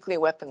 more nuclear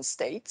weapon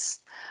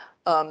states.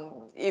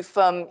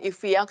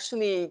 If we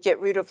actually get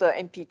rid of the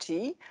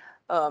NPT,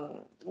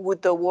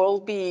 would the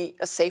world be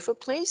a safer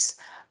place?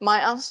 My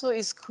answer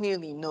is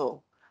clearly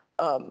no.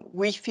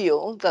 We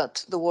feel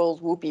that the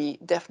world will be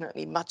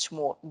definitely much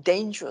more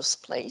dangerous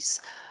place.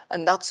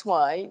 And that's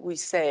why we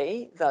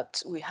say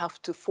that we have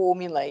to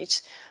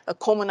formulate a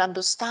common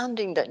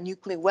understanding that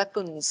nuclear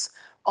weapons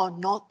are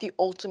not the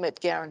ultimate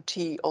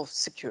guarantee of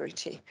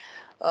security.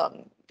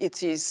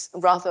 It is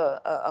rather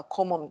a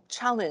common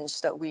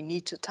challenge that we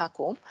need to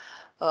tackle.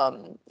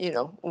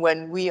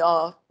 When we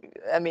are,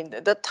 I mean,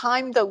 the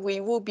time that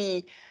we will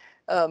be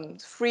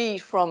free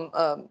from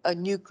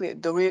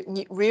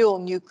the real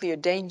nuclear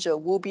danger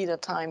will be the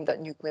time that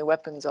nuclear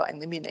weapons are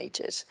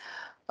eliminated.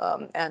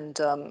 And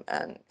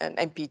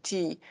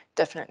NPT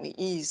definitely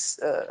is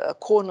a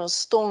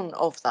cornerstone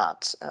of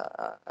that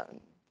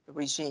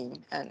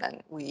regime,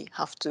 and we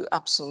have to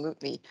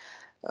absolutely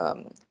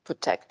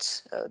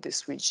protect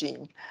this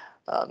regime.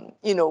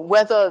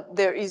 Whether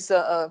there is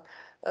a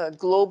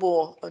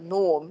global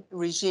norm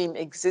regime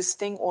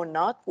existing or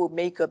not will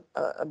make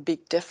a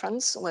big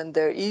difference when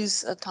there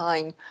is a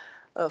time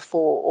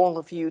for all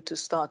of you to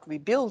start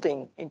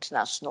rebuilding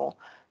international,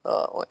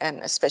 and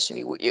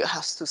especially it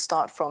has to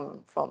start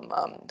from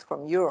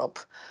Europe.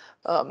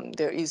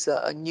 There is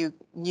a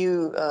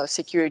new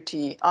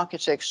security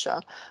architecture.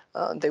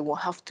 There will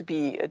have to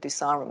be a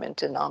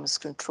disarmament and arms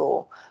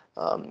control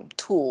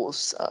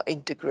tools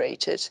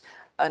integrated.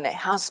 And it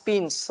has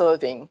been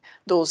serving,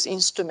 those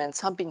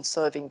instruments have been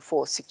serving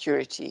for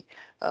security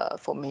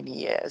for many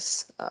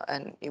years.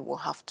 And it will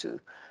have to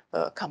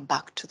come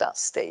back to that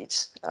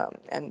stage.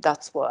 And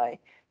that's why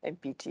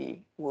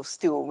NPT will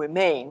still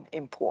remain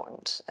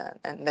important.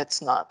 And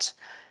let's not,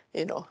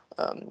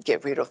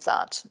 get rid of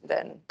that.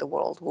 Then the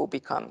world will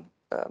become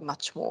a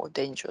much more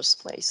dangerous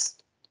place.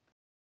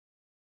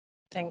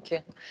 Thank you.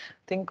 I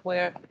think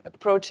we're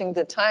approaching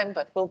the time,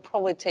 but we'll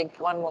probably take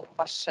one more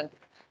question.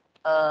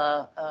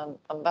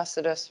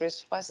 Ambassador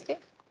Sriswasti.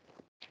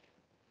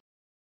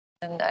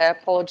 And I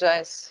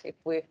apologize if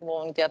we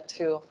won't get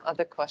to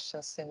other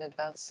questions in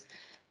advance.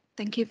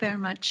 Thank you very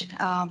much.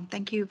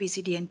 Thank you,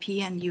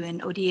 VCDNP and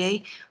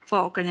UNODA for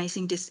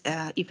organizing this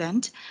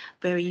event.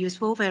 Very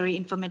useful, very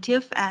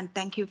informative, and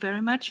thank you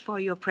very much for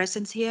your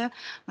presence here,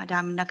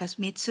 Madam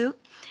Nakamitsu.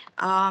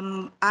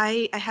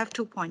 I have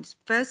 2 points.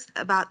 First,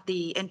 about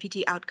the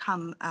NPT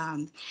outcome,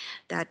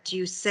 that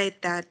you said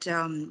that,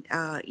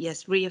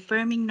 yes,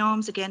 reaffirming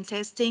norms against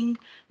testing,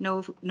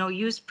 no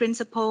use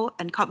principle,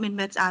 and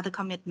commitments are the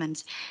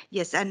commitments.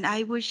 Yes, and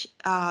I wish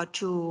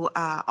to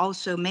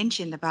also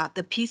mention about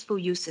the peaceful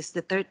uses,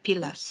 the third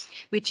pillar,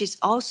 which is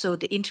also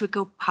the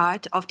integral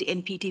part of the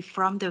NPT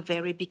from the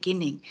very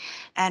beginning.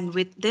 And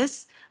with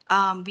this,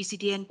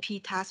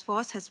 VCDNP task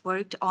force has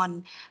worked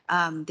on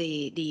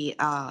the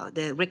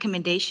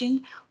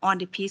recommendation on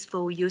the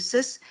peaceful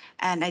uses,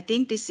 and I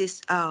think this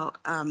is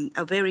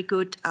a very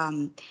good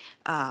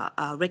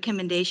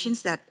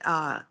recommendations that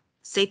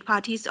state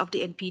parties of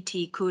the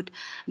NPT could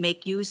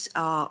make use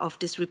of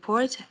this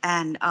report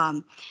and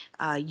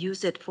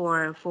use it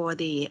for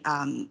the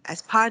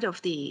as part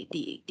of the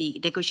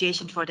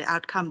negotiation for the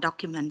outcome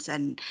documents.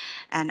 And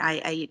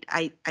I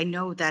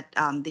know that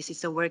this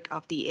is the work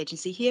of the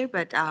agency here,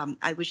 but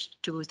I wish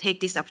to take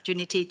this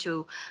opportunity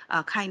to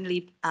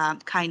kindly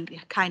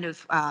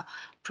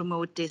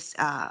promote this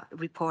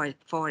report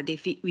for the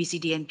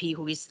VCDNP,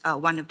 who is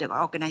one of the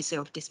organizers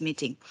of this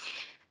meeting.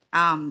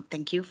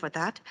 Thank you for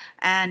that.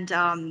 And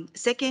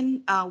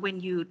second, when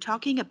you're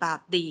talking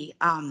about the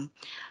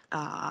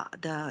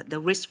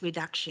risk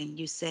reduction,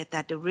 you said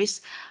that the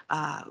risk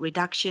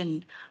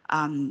reduction,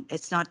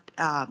 it's not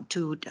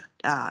to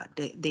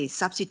the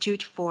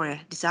substitute for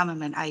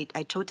disarmament.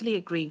 I totally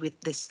agree with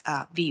this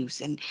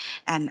views, and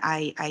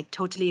I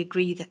totally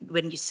agree that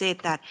when you said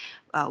that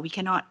we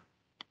cannot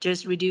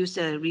just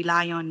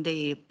rely on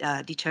the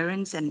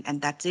deterrence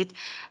and that's it.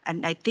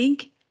 And I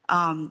think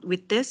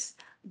with this,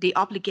 the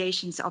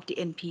obligations of the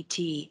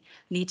NPT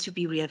need to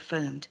be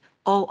reaffirmed.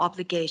 All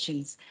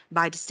obligations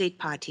by the state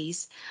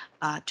parties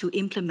to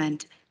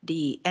implement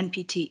the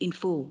NPT in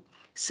full.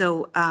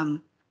 So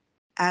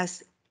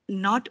as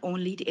not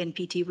only the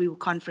NPT Rio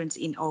Conference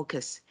in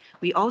August,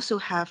 we also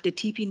have the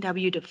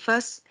TPNW, the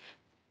first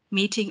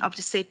meeting of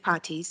the state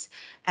parties,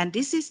 and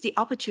this is the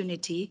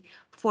opportunity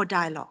for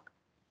dialogue,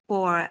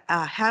 for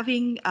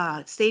having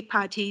state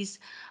parties,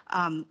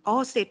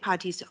 all state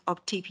parties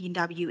of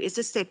TPNW is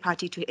a state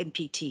party to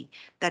NPT.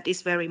 That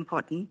is very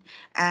important.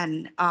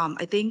 And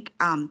I think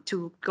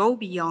to go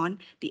beyond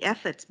the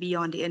efforts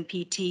beyond the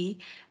NPT,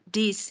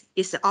 this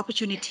is the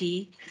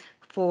opportunity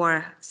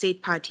for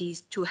state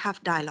parties to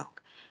have dialogue,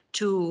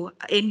 to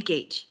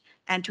engage,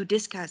 and to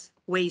discuss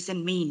ways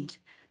and means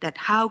that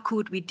how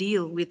could we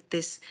deal with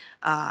this,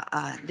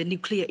 the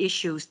nuclear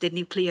issues, the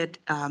nuclear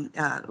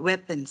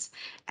weapons,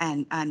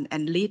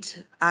 and lead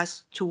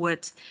us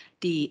towards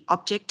the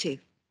objective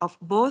of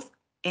both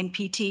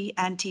NPT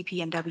and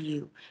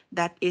TPNW.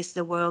 That is,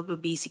 the world will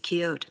be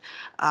secured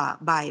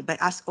by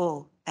us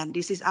all. And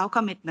this is our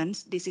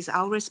commitments. This is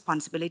our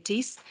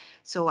responsibilities.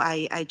 So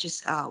I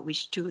just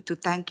wish to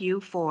thank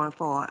you for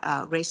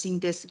raising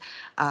this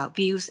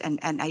views, and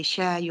I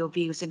share your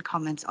views and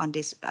comments on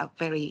this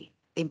very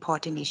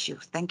important issue.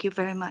 Thank you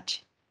very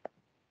much.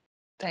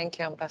 Thank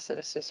you,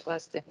 Ambassador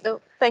Siswasti. No,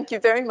 thank you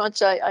very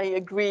much. I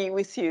agree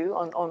with you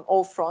on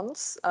all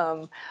fronts.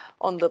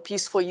 On the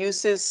peaceful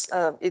uses,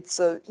 it's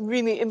a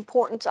really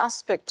important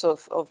aspect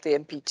of the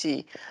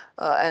NPT.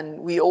 And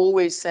we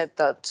always said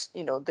that,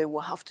 there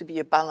will have to be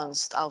a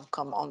balanced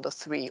outcome on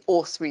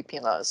all three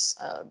pillars.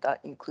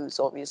 That includes,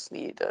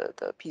 obviously,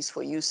 the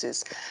peaceful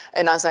uses.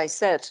 And as I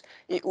said,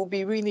 it would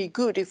be really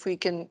good if we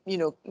can,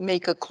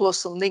 make a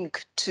closer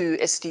link to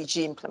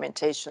SDG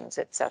implementations,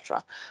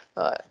 etc.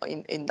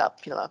 In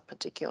that pillar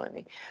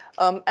particularly.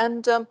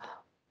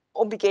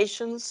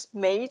 Obligations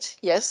made,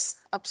 yes,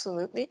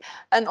 absolutely.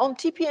 And on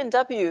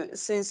TPNW,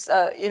 since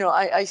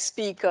I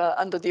speak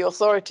under the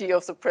authority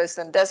of the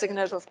president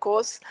designate, of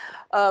course,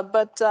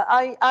 but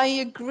I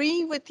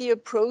agree with the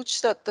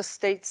approach that the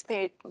states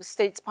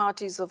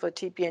parties of a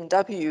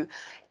TPNW,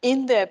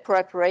 in their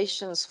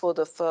preparations for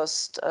the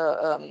first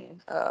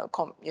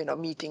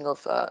meeting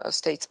of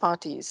states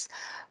parties,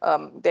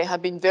 there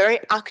have been very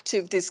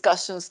active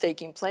discussions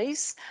taking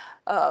place,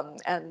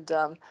 and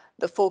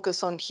the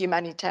focus on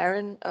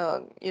humanitarian,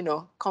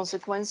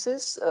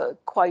 consequences,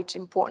 quite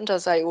important,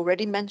 as I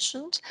already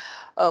mentioned.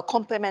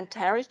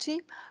 Complementarity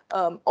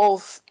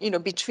of,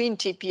 between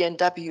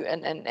TPNW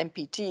and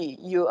NPT.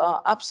 You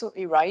are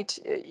absolutely right.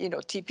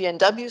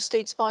 TPNW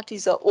states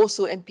parties are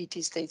also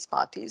NPT states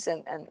parties,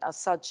 and as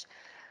such,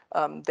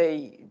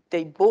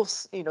 they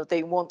both,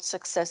 they want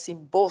success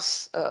in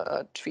both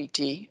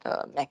treaty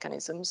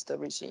mechanisms, the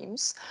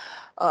regimes.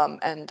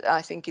 And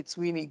I think it's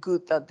really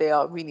good that they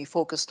are really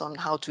focused on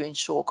how to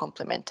ensure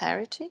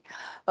complementarity.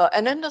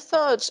 And then the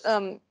third,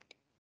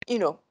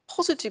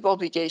 positive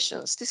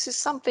obligations. This is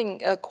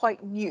something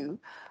quite new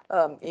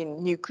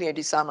in nuclear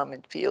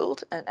disarmament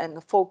field, and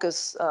the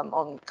focus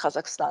on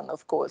Kazakhstan,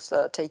 of course,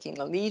 taking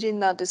a lead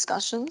in that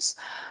discussions.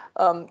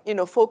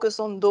 Focus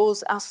on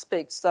those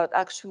aspects that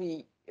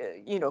actually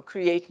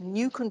create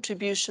new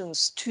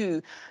contributions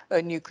to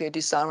nuclear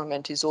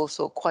disarmament is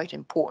also quite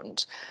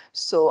important.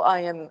 So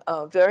I am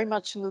very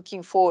much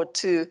looking forward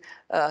to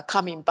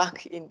coming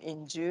back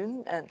in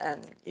June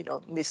and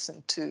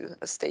listen to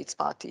states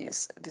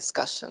parties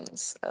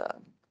discussions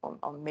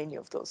on many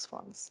of those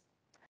fronts.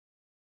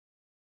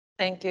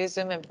 Thank you,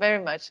 Izumi,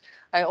 very much.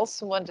 I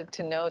also wanted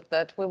to note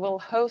that the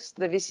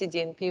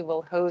VCDNP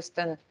will host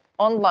an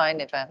online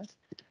event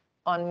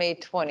on May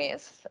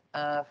 20th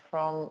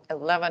from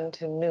 11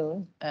 to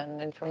noon,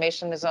 and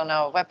information is on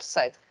our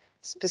website,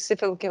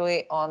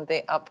 specifically on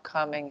the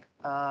upcoming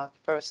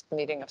first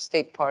meeting of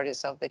state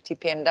parties of the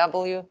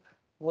TPNW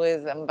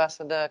with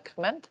Ambassador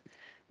Kment,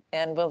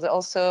 and will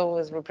also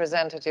with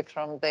representative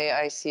from the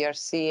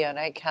ICRC and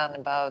ICANN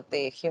about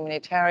the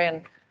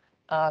humanitarian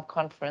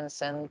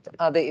conference and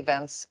other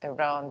events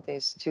around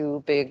these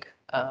two big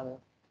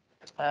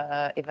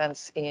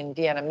events in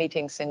Vienna,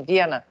 meetings in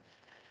Vienna.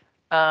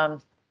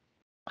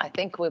 I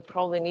think we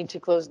probably need to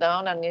close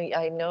down.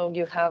 I know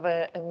you have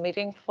a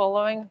meeting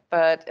following,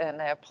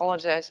 and I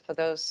apologize for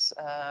those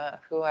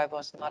who I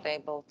was not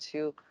able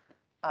to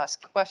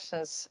ask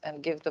questions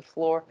and give the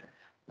floor.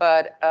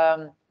 But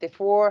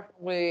before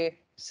we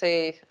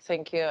say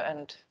thank you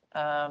and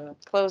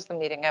close the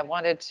meeting, I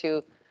wanted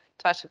to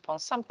touch upon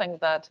something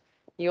that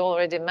you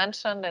already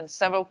mentioned, and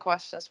several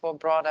questions were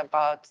brought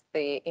about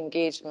the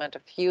engagement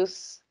of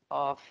youth,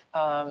 of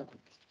the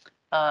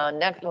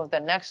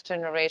next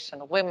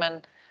generation of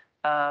women,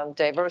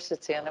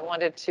 diversity. And I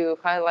wanted to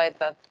highlight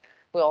that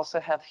we also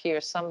have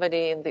here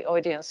somebody in the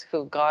audience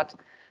who got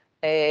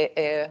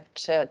a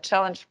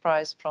challenge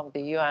prize from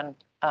the UN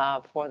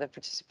for the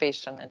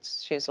participation. And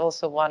she's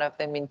also one of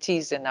the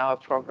mentees in our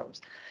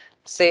programs.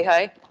 Say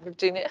hi,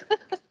 Virginia.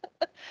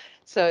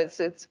 So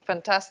it's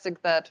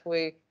fantastic that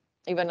we,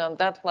 even on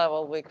that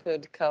level, we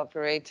could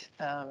cooperate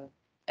and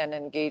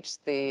engage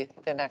the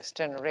next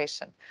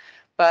generation.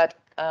 But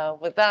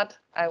with that,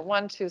 I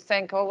want to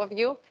thank all of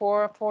you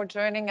for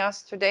joining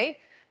us today,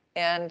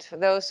 and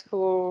those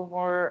who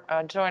were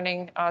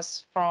joining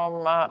us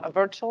from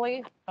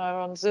virtually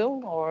on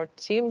Zoom or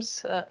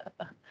Teams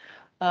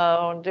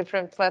on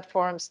different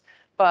platforms.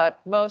 But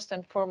most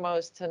and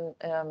foremost,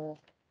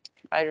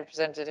 High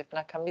Representative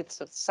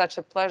Nakamitsu, it's such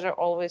a pleasure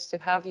always to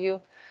have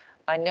you.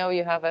 I know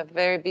you have a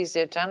very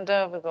busy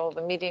agenda with all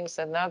the meetings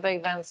and other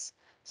events.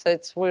 So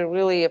we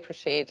really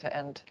appreciate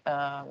and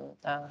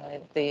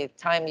the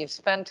time you've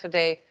spent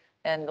today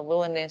and the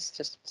willingness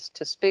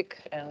to speak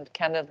and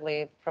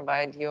candidly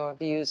provide your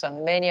views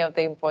on many of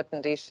the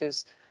important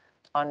issues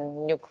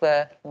on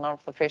nuclear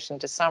non-proliferation,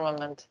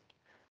 disarmament,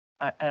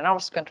 and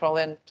arms control,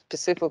 and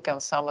specifically on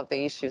some of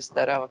the issues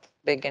that are of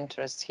big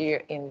interest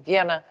here in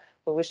Vienna.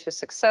 We wish you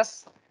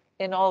success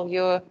in all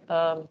your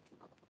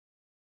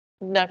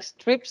next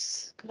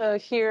trips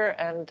here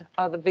and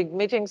other big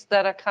meetings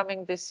that are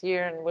coming this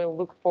year, and we'll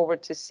look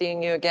forward to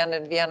seeing you again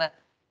in Vienna.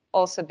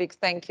 Also, big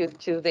thank you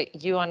to the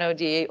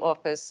UNODA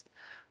office.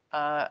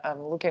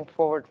 I'm looking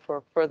forward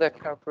for further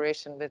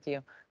cooperation with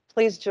you.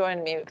 Please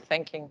join me in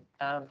thanking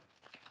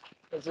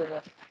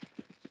Izumi.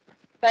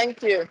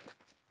 Thank you.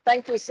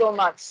 Thank you so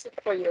much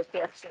for your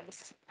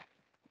questions.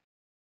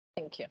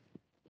 Thank you.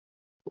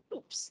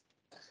 Oops.